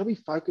win. So why do we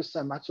focus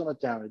so much on it,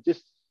 Darren?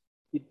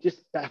 It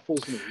just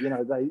baffles me.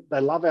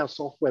 They love our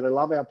software, they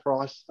love our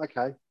price.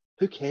 Okay,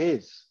 who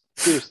cares?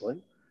 Seriously.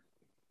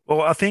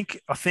 Well, I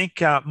think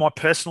my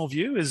personal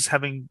view is,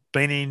 having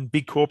been in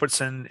big corporates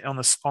and on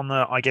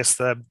the I guess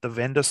the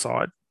vendor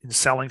side in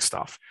selling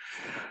stuff,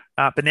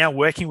 but now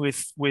working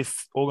with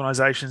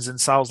organizations and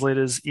sales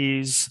leaders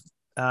is,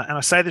 and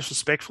I say this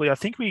respectfully, I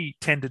think we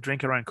tend to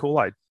drink our own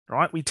Kool-Aid,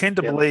 right? We tend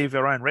to believe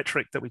our own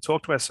rhetoric that we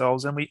talk to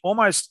ourselves, and we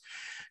almost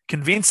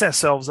convince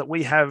ourselves that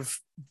we have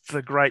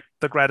the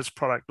greatest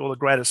product or the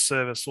greatest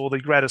service or the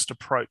greatest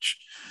approach.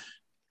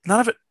 None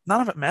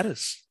of it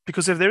matters,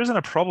 because if there isn't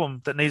a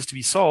problem that needs to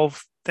be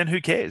solved, then who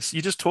cares?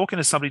 You're just talking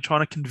to somebody, trying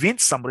to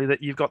convince somebody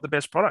that you've got the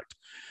best product.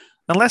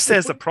 Unless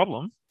there's a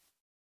problem,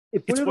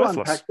 it's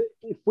worthless.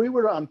 If we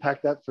were to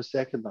unpack that for a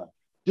second, though,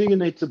 do you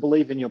need to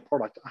believe in your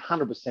product?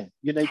 100%.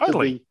 You need to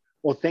be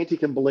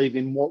authentic and believe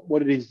in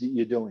what it is that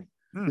you're doing.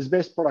 Does the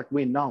best product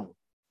win? No.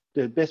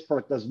 The best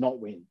product does not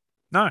win.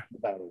 No. The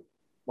battle.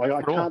 Like,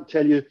 I can't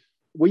tell you.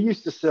 We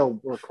used to sell,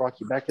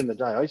 crikey, back in the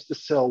day, I used to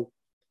sell,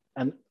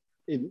 and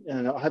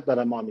I hope they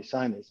don't mind me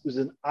saying this, it was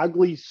an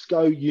ugly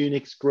SCO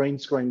Unix green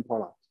screen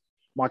product.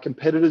 My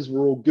competitors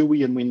were all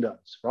GUI and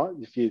Windows, right?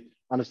 If you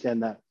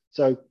understand that.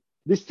 So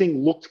this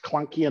thing looked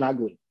clunky and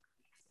ugly.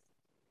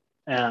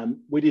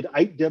 We did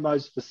 8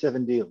 demos for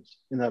 7 deals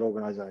in that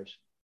organization.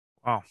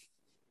 Wow.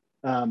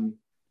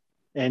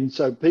 And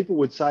so people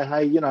would say,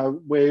 hey,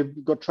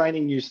 we've got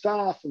training new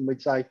staff, and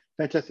we'd say,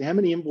 fantastic, how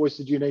many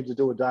invoices do you need to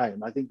do a day?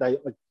 And I think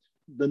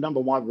the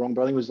number might be wrong,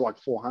 but I think it was like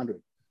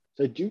 400.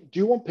 So do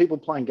you want people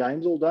playing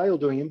games all day or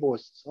doing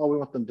invoices? Oh, we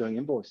want them doing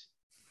invoices.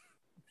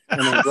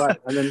 And then great.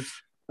 And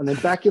then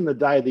back in the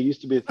day, there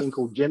used to be a thing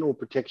called general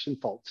protection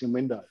faults in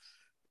Windows.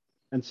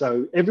 And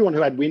so everyone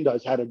who had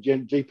Windows had a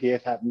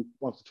GPF happen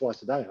once or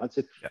twice a day. I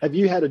said, have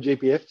you had a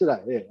GPF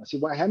today? Yeah. I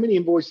said, well, how many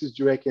invoices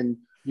do you reckon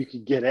you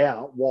could get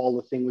out while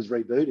the thing was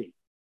rebooting?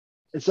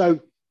 And so,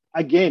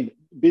 again,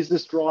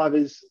 business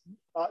drivers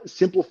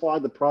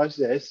simplified the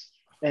process,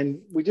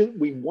 and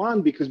we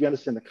won because we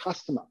understand the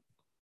customer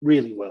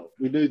really well.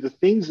 We knew the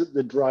things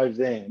that drove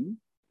them,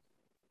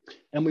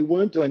 and we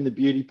weren't doing the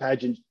beauty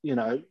pageant,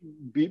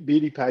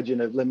 beauty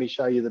pageant of let me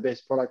show you the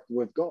best product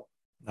we've got.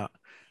 No.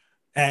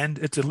 And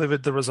it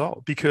delivered the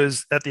result,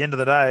 because at the end of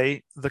the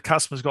day, the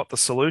customers got the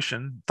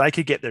solution. They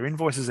could get their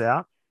invoices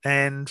out,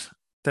 and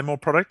they're more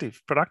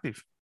productive.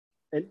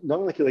 And not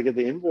only could they get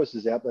the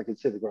invoices out, they could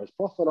see the gross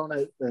profit on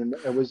it. And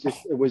it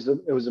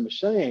was a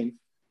machine.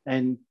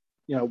 And,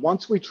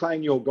 once we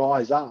train your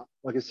guys up,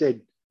 like I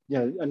said,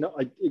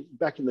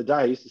 back in the day,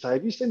 I used to say,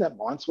 have you seen that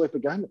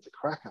Minesweeper game? It's a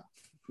cracker.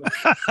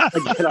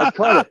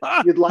 Again,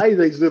 you'd lay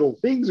these little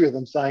things with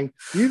them saying,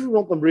 you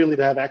want them really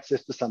to have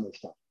access to some of the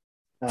stuff.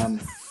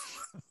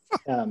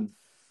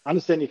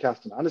 Understand your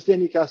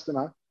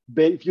customer.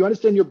 But if you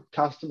understand your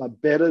customer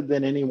better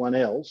than anyone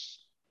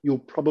else, you'll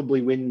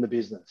probably win the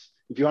business.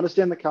 If you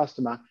understand the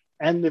customer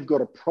and they've got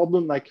a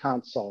problem they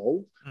can't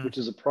solve, which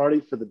is a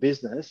priority for the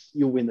business,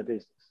 you'll win the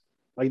business.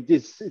 Like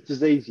it's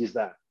as easy as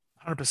that.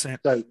 100%.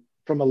 So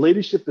from a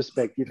leadership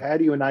perspective, how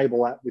do you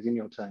enable that within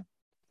your team?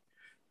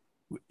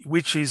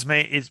 Which it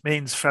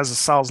means as a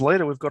sales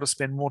leader, we've got to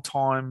spend more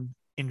time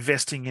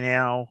investing in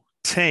our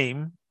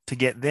team to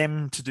get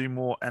them to do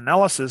more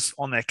analysis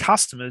on their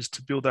customers,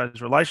 to build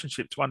those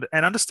relationships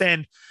and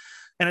understand.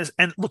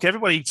 And look,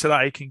 everybody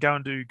today can go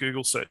and do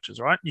Google searches,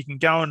 right? You can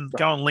go on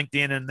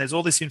LinkedIn, and there's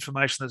all this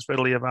information that's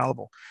readily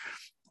available.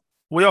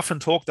 We often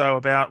talk though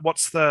about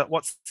what's the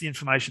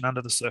information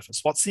under the surface.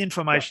 What's the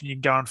information you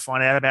can go and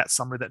find out about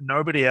somebody that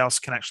nobody else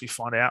can actually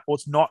find out, or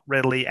it's not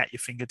readily at your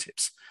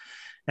fingertips.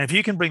 And if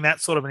you can bring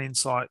that sort of an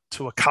insight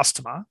to a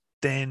customer,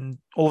 then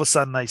all of a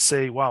sudden they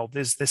see, well,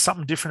 there's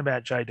something different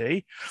about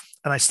JD,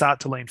 and they start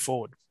to lean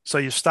forward. So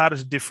you've started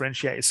to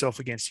differentiate yourself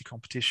against your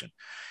competition.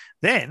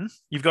 Then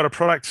you've got a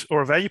product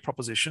or a value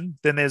proposition,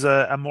 then there's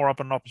a more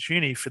open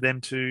opportunity for them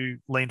to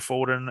lean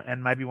forward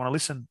and maybe want to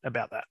listen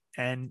about that.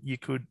 And you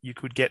could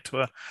get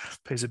to a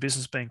piece of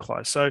business being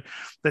closed. So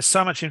there's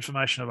so much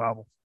information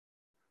available.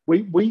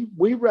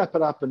 We wrap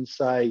it up and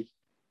say,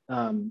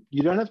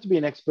 you don't have to be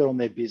an expert on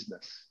their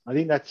business. I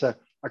think that's a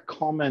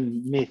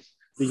common myth,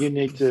 that you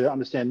need to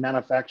understand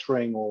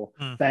manufacturing or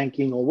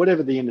banking or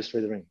whatever the industry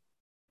they're in.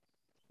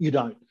 You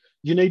don't.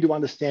 You need to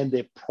understand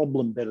their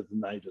problem better than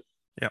they do.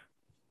 Yeah.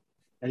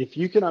 And if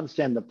you can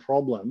understand the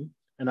problem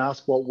and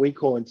ask what we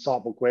call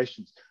insightful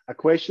questions, a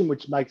question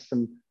which makes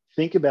them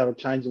think about or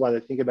change the way they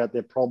think about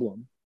their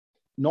problem,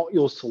 not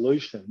your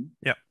solution,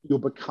 you'll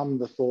become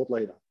the thought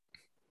leader.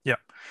 Yeah.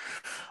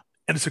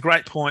 And it's a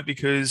great point,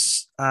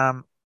 because I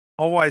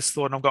always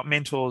thought, and I've got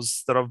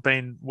mentors that I've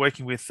been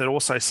working with that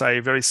also say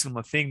a very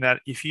similar thing,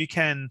 that if you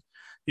can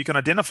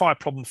identify a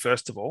problem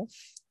first of all,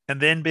 and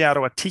then be able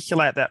to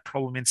articulate that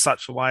problem in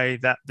such a way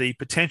that the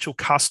potential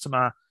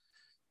customer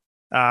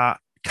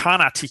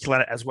can't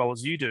articulate it as well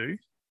as you do,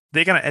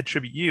 they're going to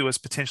attribute you as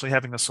potentially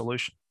having the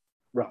solution.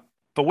 Right.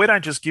 But we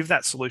don't just give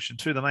that solution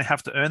to them; they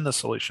have to earn the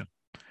solution.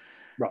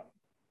 Right.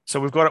 So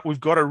we've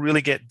got to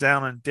really get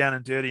down and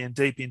dirty and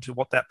deep into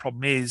what that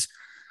problem is,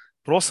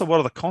 but also what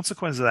are the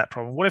consequences of that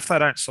problem? What if they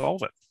don't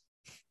solve it?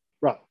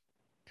 Right.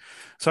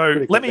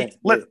 So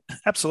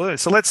absolutely.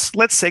 So let's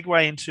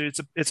segue into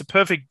it's a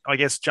perfect, I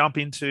guess, jump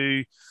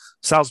into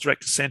Sales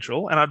Director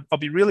Central, and I'll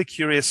be really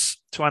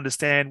curious to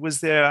understand, was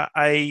there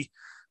a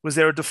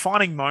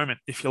defining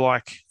moment, if you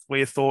like, where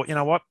you thought, you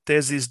know what,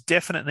 there's this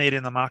definite need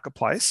in the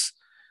marketplace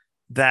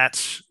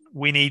that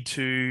we need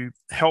to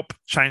help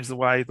change the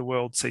way the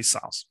world sees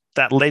sales,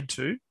 that led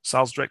to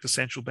Sales Director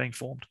Central being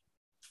formed?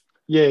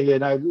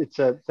 No, it's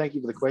thank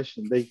you for the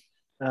question.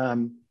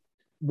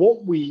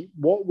 What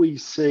we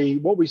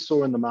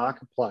saw in the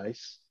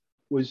marketplace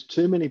was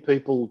too many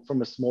people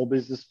from a small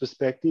business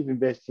perspective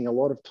investing a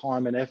lot of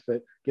time and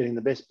effort getting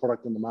the best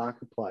product in the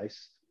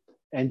marketplace,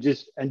 and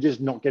just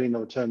not getting the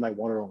return they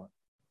wanted on it.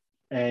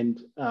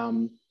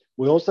 And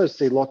we also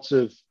see lots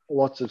of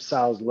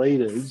sales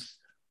leaders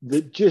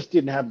that just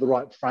didn't have the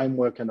right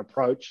framework and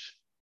approach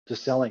to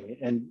selling it.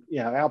 And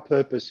our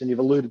purpose, and you've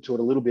alluded to it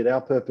a little bit,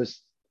 our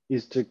purpose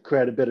is to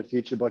create a better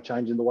future by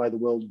changing the way the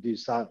world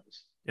views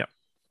sales. Yep.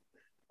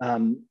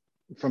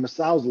 From a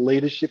sales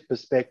leadership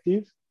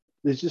perspective,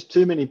 there's just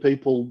too many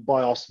people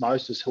by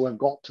osmosis who have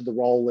got to the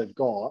role they've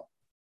got,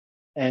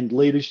 and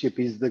leadership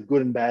is the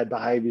good and bad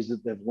behaviors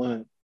that they've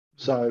learned.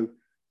 So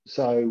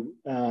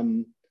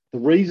the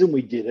reason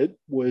we did it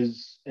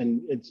was,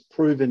 and it's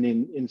proven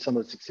in some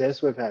of the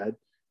success we've had,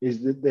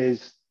 is that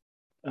there's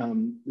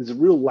a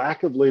real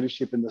lack of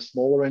leadership in the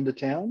smaller end of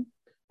town,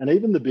 and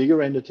even the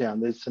bigger end of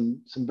town. There's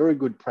some very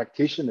good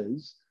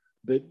practitioners,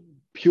 but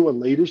pure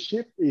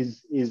leadership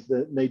is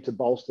the need to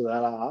bolster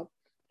that up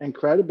and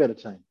create a better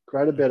team,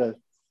 create a better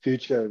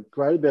future,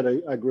 create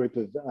a group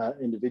of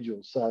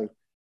individuals. So,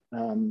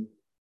 and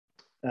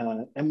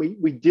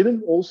we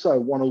didn't also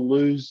want to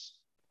lose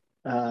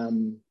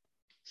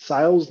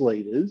sales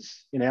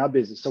leaders in our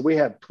business. So we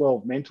have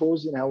 12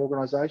 mentors in our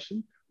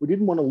organization. We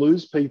didn't want to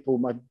lose people,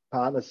 my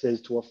partner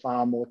says, to a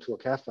farm or to a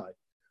cafe.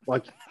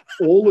 Like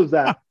all of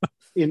that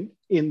in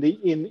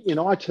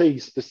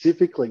IT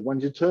specifically,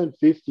 when you turn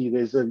 50,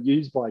 there's a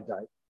use by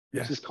date,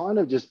 which is kind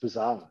of just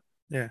bizarre.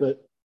 Yeah.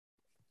 But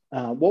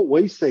what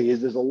we see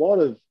is there's a lot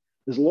of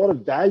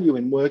value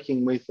in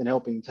working with and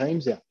helping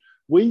teams out.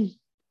 We're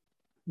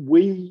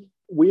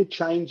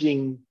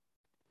changing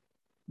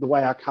the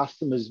way our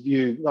customers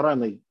not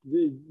only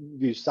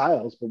view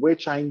sales, but we're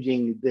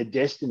changing their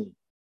destiny.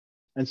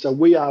 And so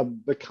we are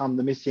become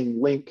the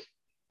missing link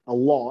a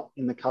lot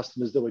in the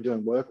customers that we're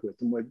doing work with.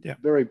 And we're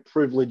very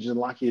privileged and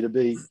lucky to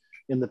be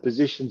in the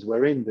positions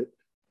we're in. But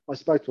I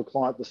spoke to a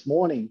client this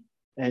morning,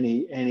 and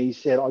he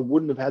said, I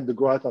wouldn't have had the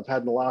growth I've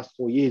had in the last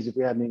 4 years if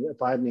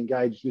I hadn't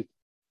engaged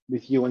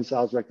with you and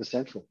Sales Director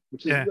Central,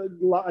 which is,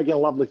 again, a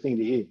lovely thing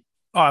to hear.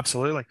 Oh,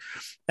 absolutely.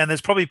 And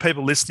there's probably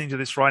people listening to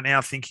this right now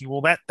thinking,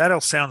 well, that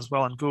all sounds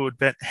well and good,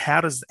 but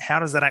how does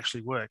that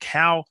actually work?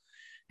 How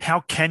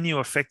can you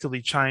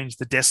effectively change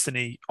the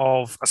destiny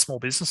of a small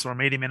business or a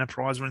medium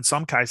enterprise, or in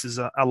some cases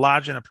a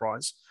large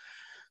enterprise,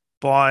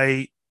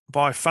 by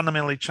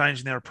fundamentally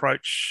changing their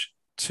approach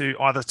to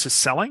either to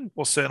selling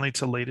or certainly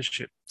to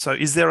leadership. So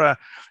is there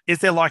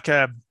like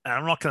a,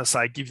 I'm not going to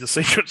say give the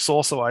secret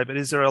sauce away, but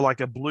is there like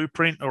a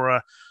blueprint or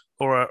a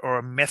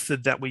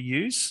method that we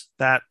use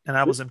that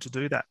enables them to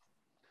do that?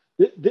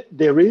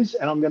 There is,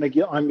 and I'm going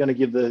to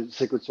give the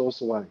secret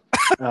sauce away.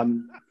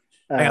 Hang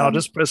on, I'll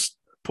just press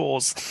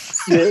pause.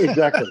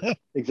 Yeah,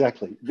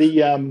 exactly.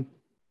 We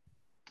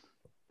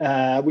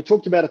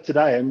talked about it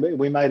today, and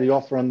we made the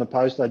offer on the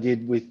post I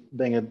did with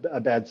being a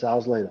bad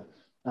sales leader.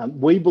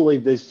 We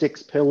believe there's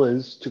 6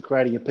 pillars to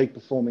creating a peak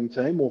performing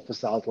team or for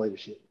sales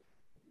leadership.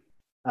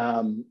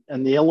 And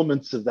the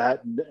elements of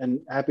that,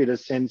 and happy to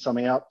send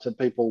something out to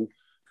people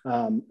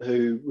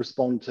who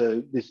respond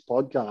to this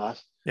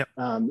podcast, yep.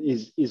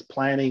 is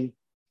planning,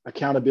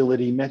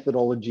 accountability,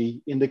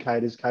 methodology,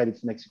 indicators,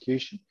 cadence, and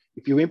execution.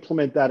 If you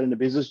implement that in a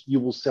business, you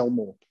will sell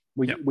more.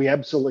 We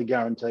absolutely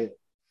guarantee it.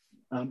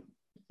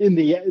 In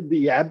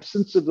the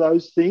absence of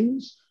those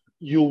things,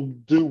 you'll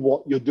do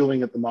what you're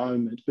doing at the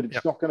moment, but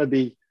it's not going to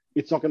be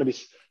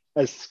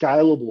as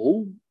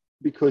scalable,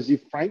 because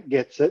if Frank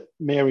gets it,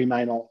 Mary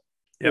may not,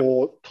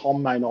 or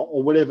Tom may not,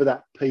 or whatever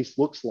that piece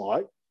looks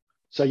like.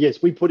 So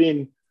yes, we put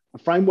in a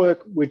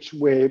framework which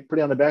we're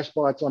pretty unabashed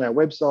by. It's on our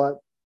website,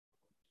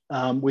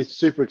 with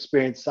super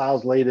experienced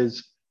sales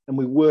leaders, and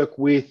we work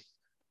with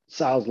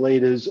sales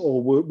leaders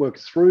or work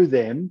through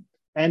them,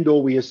 and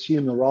or we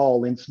assume the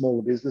role in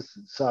smaller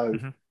businesses. So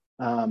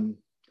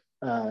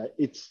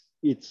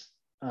it's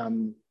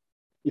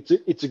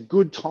a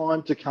good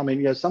time to come in.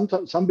 You know,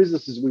 sometimes some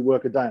businesses we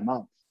work a day a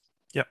month.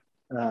 Yep.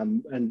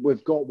 And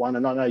we've got one,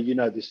 and I know you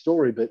know this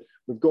story, but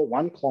we've got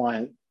one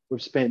client.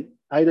 We've spent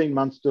 18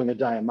 months doing a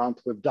day a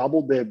month. We've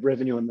doubled their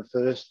revenue in the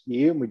first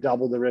year, and we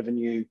doubled the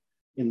revenue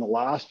in the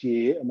last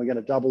year, and we're going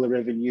to double the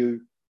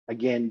revenue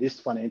again this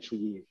financial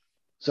year.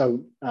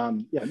 So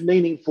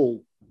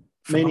meaningful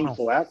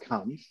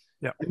outcomes.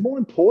 Yep. And more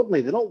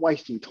importantly, they're not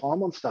wasting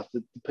time on stuff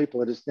that the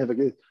people are just never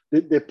good.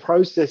 Their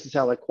processes,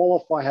 how they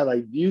qualify, how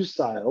they view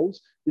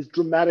sales is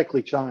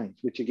dramatically changed,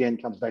 which again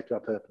comes back to our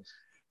purpose.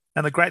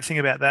 And the great thing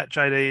about that,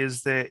 JD,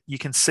 is that you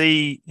can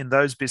see in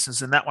those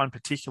businesses, in that one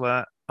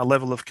particular, a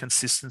level of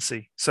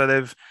consistency. So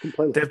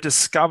they've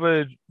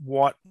discovered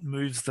what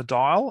moves the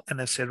dial, and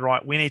they've said,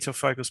 right, we need to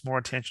focus more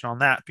attention on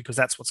that, because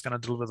that's what's going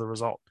to deliver the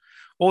result.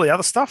 All the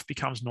other stuff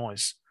becomes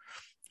noise.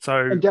 So,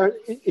 and Darren,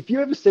 if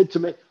you ever said to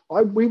me,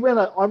 I ran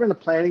a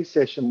planning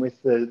session with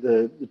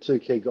the 2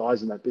 key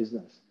guys in that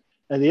business.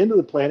 At the end of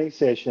the planning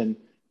session,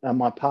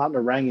 my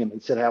partner rang him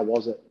and said, "How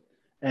was it?"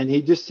 And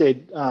he just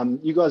said,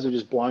 "You guys have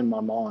just blown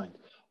my mind."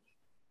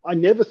 I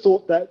never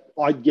thought that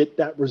I'd get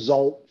that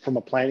result from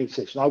a planning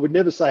session. I would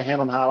never say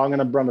hand on heart, I'm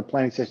going to run a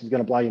planning session, it's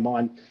going to blow your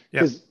mind,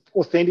 because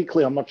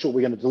authentically, I'm not sure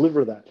we're going to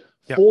deliver that.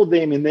 Yep. For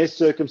them, in their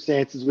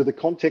circumstances, with the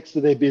context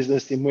of their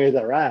business and where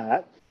they're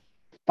at,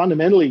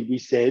 fundamentally, we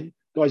said,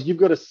 guys, you've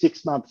got a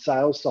 6-month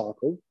sales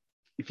cycle.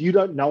 If you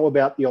don't know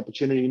about the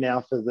opportunity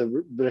now for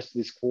the rest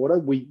of this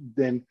quarter,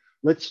 then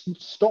let's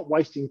stop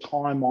wasting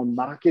time on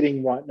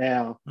marketing right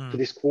now for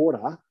this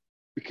quarter,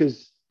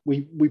 because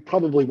we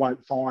probably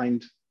won't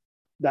find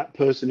that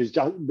person who's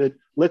done. But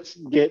let's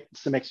get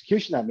some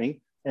execution happening,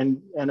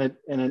 and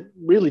it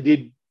really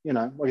did. You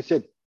know, like I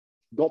said,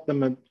 got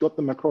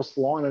them across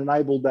the line and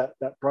enabled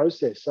that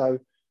process. So,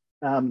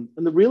 and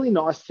the really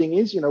nice thing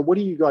is, you know, what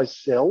do you guys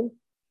sell?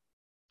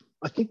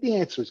 I think the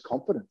answer is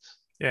confidence.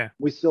 Yeah.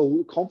 We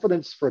sell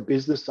confidence for a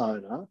business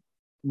owner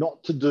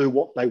not to do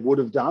what they would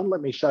have done.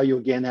 Let me show you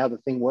again how the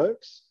thing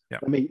works. Yeah.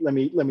 Let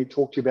me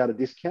talk to you about a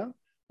discount.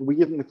 We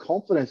give them the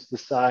confidence to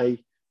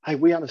say, hey,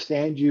 we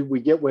understand you, we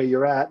get where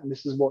you're at, and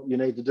this is what you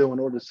need to do in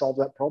order to solve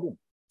that problem.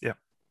 Yeah,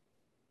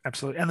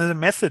 absolutely. And there's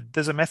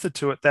a method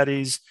to it that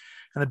is,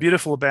 and the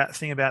beautiful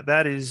thing about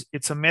that is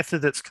it's a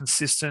method that's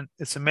consistent.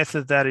 It's a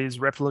method that is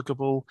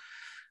replicable,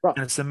 right.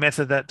 And it's a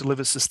method that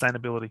delivers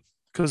sustainability.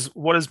 Because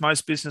what does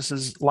most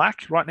businesses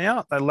lack right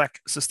now? They lack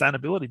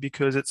sustainability,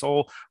 because it's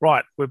all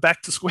right. We're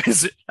back to square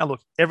zero. Now,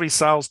 look, every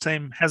sales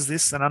team has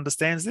this and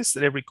understands this,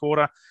 that every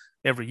quarter,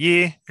 every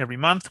year, every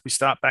month, we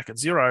start back at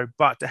zero.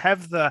 But to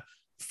have the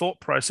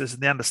thought process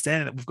and the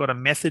understanding that we've got a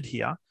method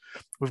here,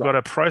 we've got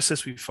a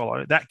process we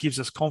follow, that gives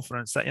us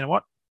confidence that, you know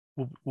what,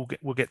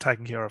 we'll get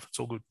taken care of. It's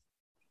all good.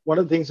 One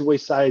of the things that we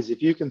say is,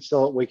 if you can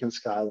sell it, we can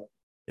scale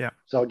it. Yeah.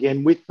 So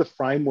again, with the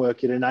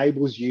framework, it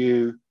enables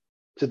you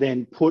to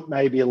then put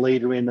maybe a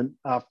leader in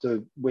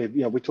after we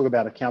talk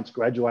about accounts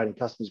graduating,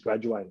 customers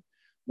graduating.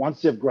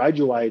 Once they've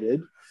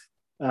graduated,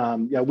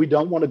 we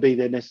don't want to be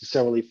there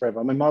necessarily forever.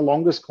 I mean, my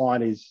longest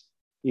client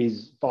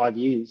is 5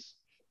 years.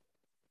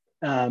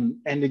 And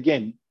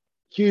again,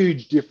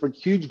 huge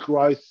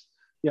growth.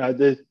 You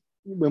know,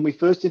 when we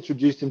first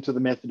introduced him to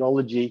the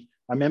methodology,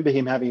 I remember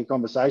him having a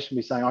conversation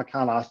with me saying, I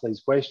can't ask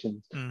these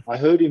questions. I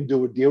heard him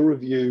do a deal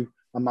review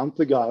a month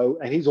ago,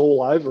 and he's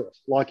all over it.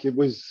 Like it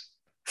was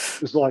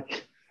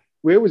like,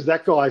 where was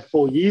that guy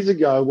 4 years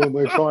ago when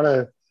we were trying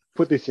to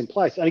put this in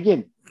place? And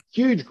again,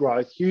 huge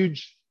growth,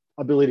 huge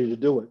ability to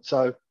do it.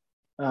 So,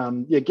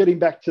 getting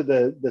back to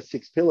the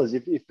 6 pillars,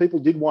 if people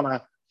did want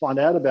to find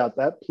out about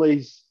that,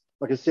 please,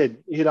 like I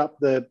said, hit up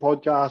the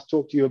podcast,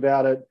 talk to you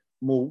about it.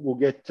 we'll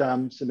get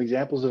some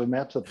examples of them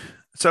out to them.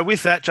 So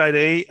with that,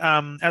 JD,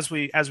 as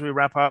we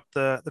wrap up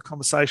the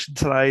conversation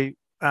today,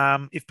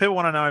 if people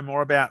want to know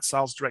more about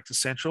Sales Direct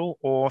Essential,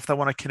 or if they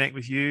want to connect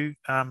with you,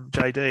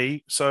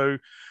 JD, so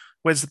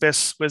where's the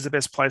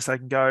best place they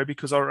can go?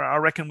 Because I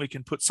reckon we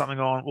can put something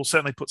on. We'll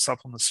certainly put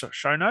stuff on the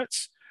show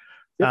notes.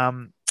 Yep.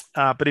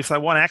 But if they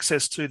want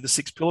access to the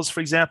 6 pillars, for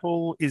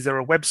example, is there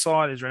a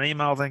website? Is there an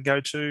email they can go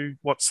to?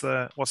 What's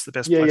the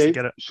best place to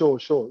get it? Sure.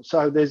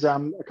 So there's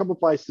a couple of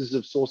places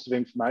of source of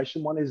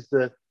information. One is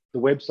the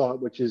website,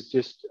 which is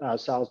just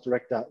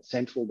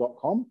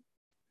salesdirectorcentral.com.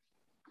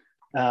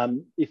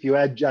 If you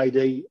add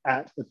JD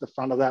at the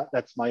front of that,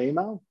 that's my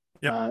email.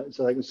 Yep.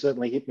 So they can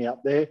certainly hit me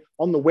up there.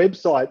 On the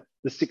website,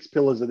 the 6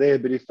 pillars are there,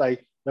 but if they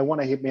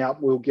want to hit me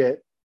up, we'll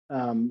get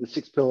the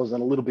 6 pillars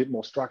and a little bit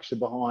more structure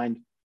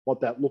behind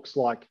what that looks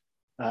like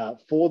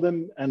for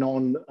them. And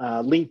on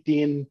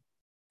LinkedIn,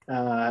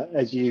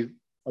 as you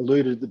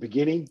alluded at the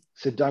beginning,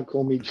 said, don't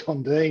call me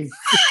John Dean.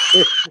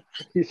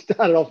 You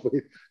started off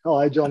with,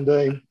 hi, John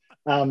Dean.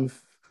 John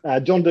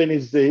Dean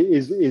is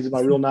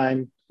my real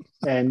name.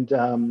 And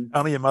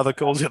only your mother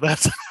calls you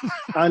that.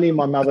 Only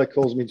my mother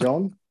calls me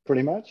John,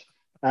 pretty much,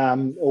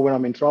 or when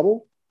I'm in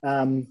trouble.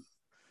 We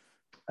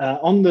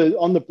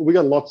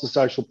got lots of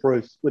social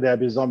proof with our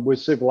business. We're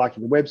super lucky.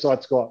 The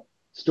website's got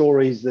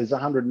stories. There's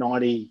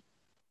 190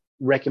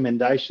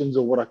 recommendations,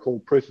 or what I call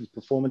proof of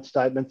performance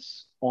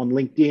statements, on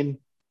LinkedIn.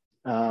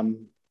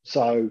 And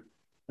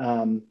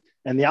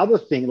the other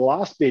thing, the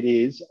last bit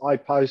is I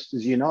post,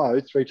 as you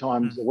know, 3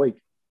 times a week.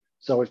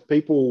 So if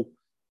people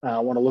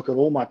want to look at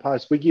all my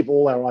posts, we give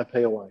all our IP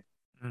away.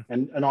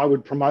 And I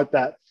would promote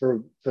that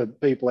for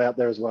people out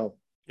there as well.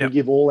 Yep. We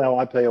give all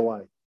our IP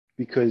away,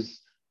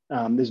 because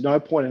there's no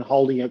point in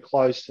holding it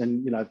close.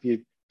 And, if you're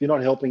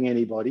not helping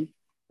anybody,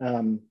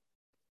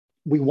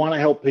 we want to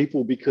help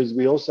people, because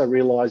we also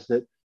realize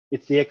that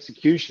it's the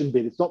execution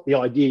bit. It's not the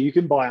idea. You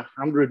can buy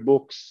 100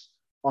 books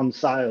on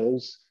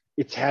sales.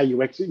 It's how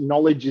you execute.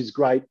 Knowledge is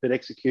great, but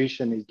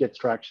execution gets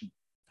traction.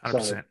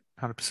 100%.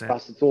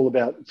 100%. It's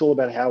all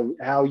about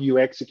how you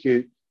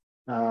execute.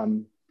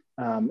 And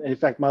in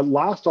fact, my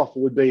last offer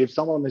would be, if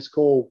someone on this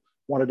call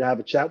wanted to have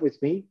a chat with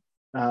me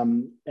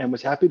and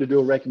was happy to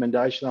do a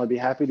recommendation, I'd be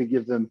happy to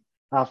give them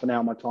half an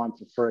hour of my time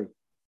for free.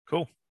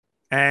 Cool.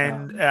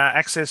 And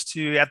access to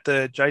you at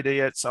the JD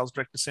at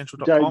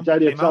salesdirectorcentral.com.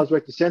 JD at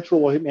salesdirectorcentral,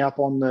 or hit me up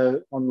on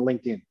the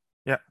LinkedIn.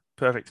 Yeah,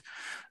 perfect.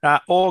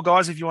 Or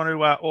guys, if you want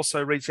to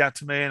also reach out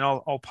to me, and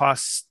I'll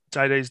pass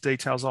JD's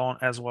details on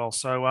as well.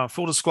 So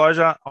full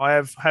disclosure,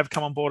 I have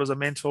come on board as a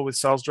mentor with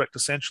Sales Direct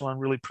Essential. I'm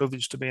really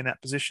privileged to be in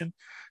that position.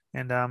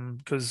 And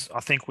because I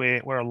think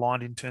we're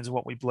aligned in terms of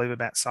what we believe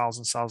about sales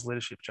and sales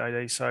leadership,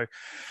 JD. So,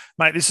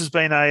 mate, this has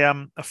been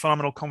a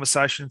phenomenal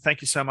conversation.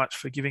 Thank you so much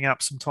for giving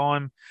up some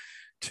time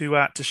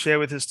to share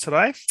with us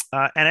today.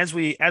 And as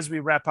we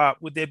wrap up,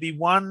 would there be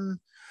one,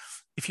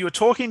 if you were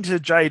talking to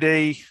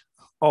JD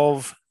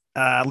of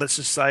let's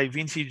just say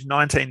vintage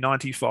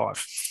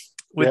 1995,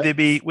 would there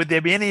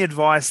be any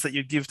advice that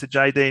you'd give to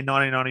JD in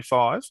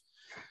 1995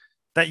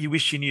 that you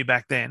wish you knew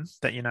back then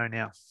that you know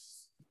now?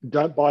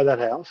 Don't buy that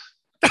house.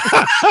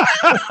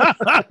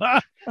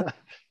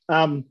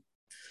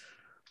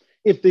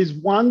 If there's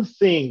one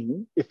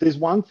thing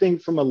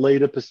from a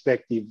leader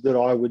perspective that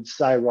I would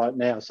say right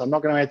now, so I'm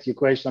not going to answer your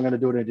question, I'm going to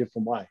do it in a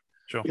different way.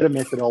 Sure. Get a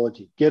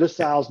methodology, get a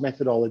sales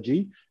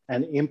methodology,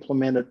 and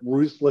implement it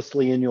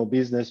ruthlessly in your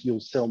business. You'll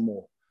sell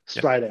more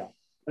straight out.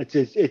 It's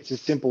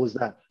as simple as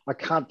that. I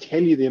can't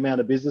tell you the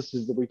amount of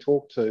businesses that we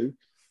talk to,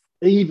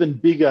 even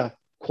bigger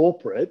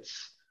corporates,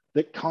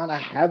 that kind of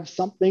have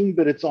something,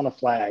 but it's on a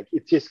flag.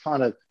 It's just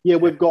kind of,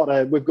 we've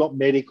got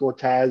Medic or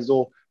Taz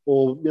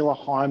or Miller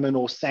Hyman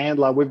or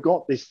Sandler. We've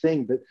got this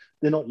thing, but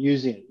they're not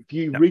using it. If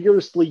you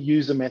rigorously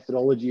use a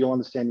methodology, you'll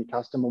understand your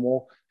customer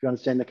more. If you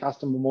understand the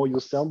customer more, you'll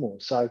sell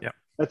more. So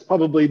that's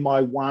probably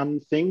my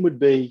one thing, would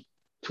be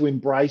to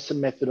embrace a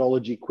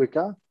methodology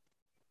quicker.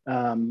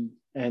 And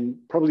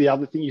probably the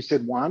other thing, you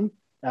said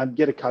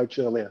get a coach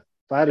earlier.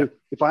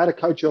 If I had a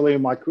coach earlier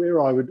in my career,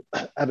 I would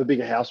have a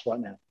bigger house right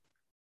now.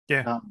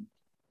 Yeah,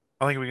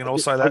 I think we can all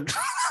say that.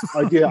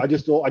 I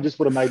just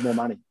would have made more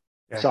money.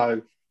 Yeah.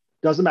 So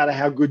doesn't matter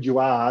how good you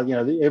are.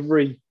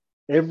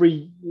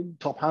 Every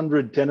top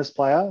 100 tennis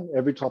player,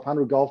 every top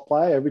 100 golf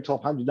player, every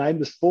top 100, name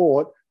the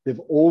sport, they've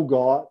all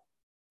got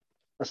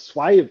a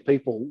sway of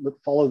people that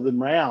follow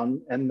them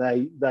around, and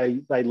they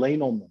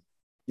lean on them.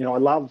 I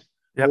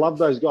love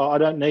those guys. I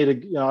don't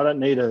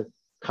need a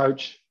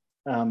coach.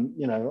 I'm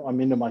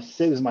into this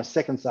is my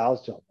second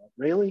sales job.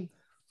 Really?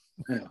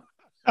 Yeah.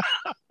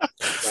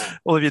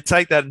 Well, if you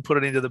take that and put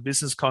it into the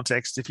business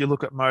context, if you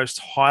look at most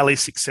highly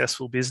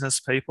successful business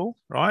people,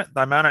 right,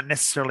 they may not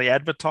necessarily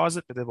advertise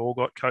it, but they've all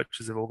got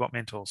coaches, they've all got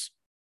mentors.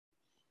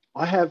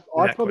 I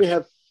probably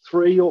have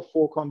 3 or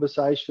 4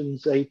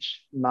 conversations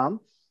each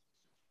month,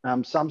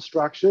 some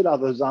structured,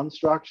 others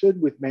unstructured,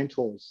 with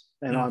mentors.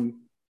 And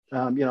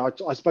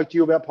I spoke to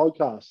you about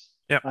podcasts.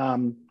 Yep.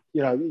 I'm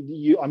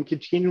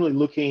continually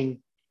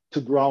looking to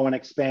grow and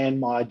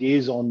expand my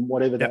ideas on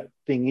whatever that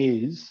thing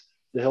is.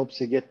 that helps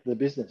you get the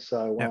business.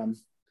 So,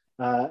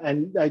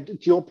 and to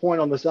your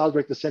point on the Sales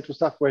Director Central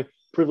stuff, we're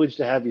privileged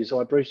to have you. So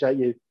I appreciate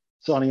you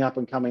signing up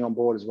and coming on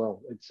board as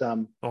well. It's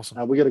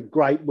awesome. We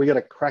got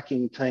a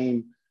cracking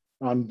team.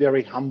 I'm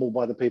very humbled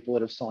by the people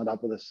that have signed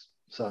up with us.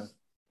 So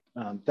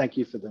thank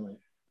you for doing it.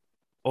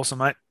 Awesome,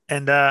 mate.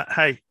 And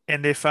hey,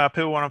 and if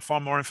people want to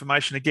find more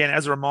information, again,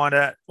 as a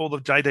reminder, all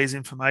of JD's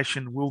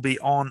information will be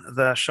on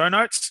the show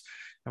notes.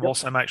 And we'll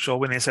also make sure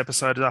when this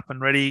episode is up and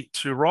ready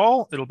to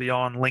roll, it'll be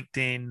on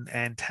LinkedIn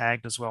and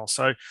tagged as well.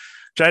 So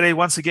JD,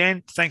 once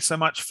again, thanks so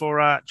much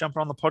for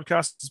jumping on the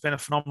podcast. It's been a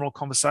phenomenal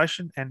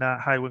conversation. And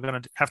hey, we're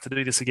going to have to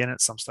do this again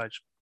at some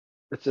stage.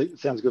 It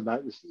sounds good,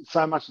 mate. There's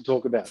so much to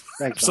talk about.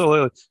 Thanks.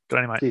 Absolutely. Mate. Good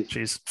on you, mate.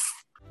 Cheers.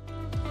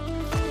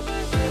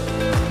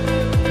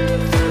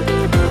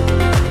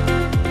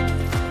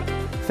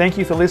 Thank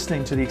you for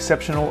listening to the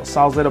Exceptional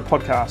Sales Leader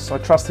Podcast. I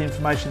trust the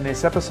information in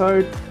this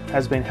episode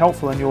has been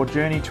helpful in your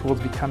journey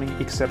towards becoming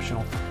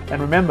exceptional.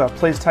 And remember,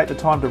 please take the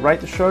time to rate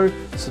the show,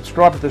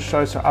 subscribe to the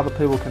show so other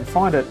people can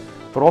find it.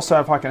 But also,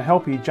 if I can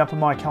help you, jump on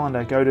my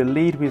calendar, go to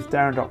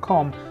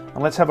leadwithdarren.com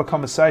and let's have a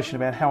conversation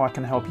about how I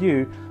can help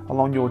you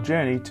along your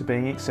journey to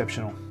being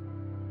exceptional.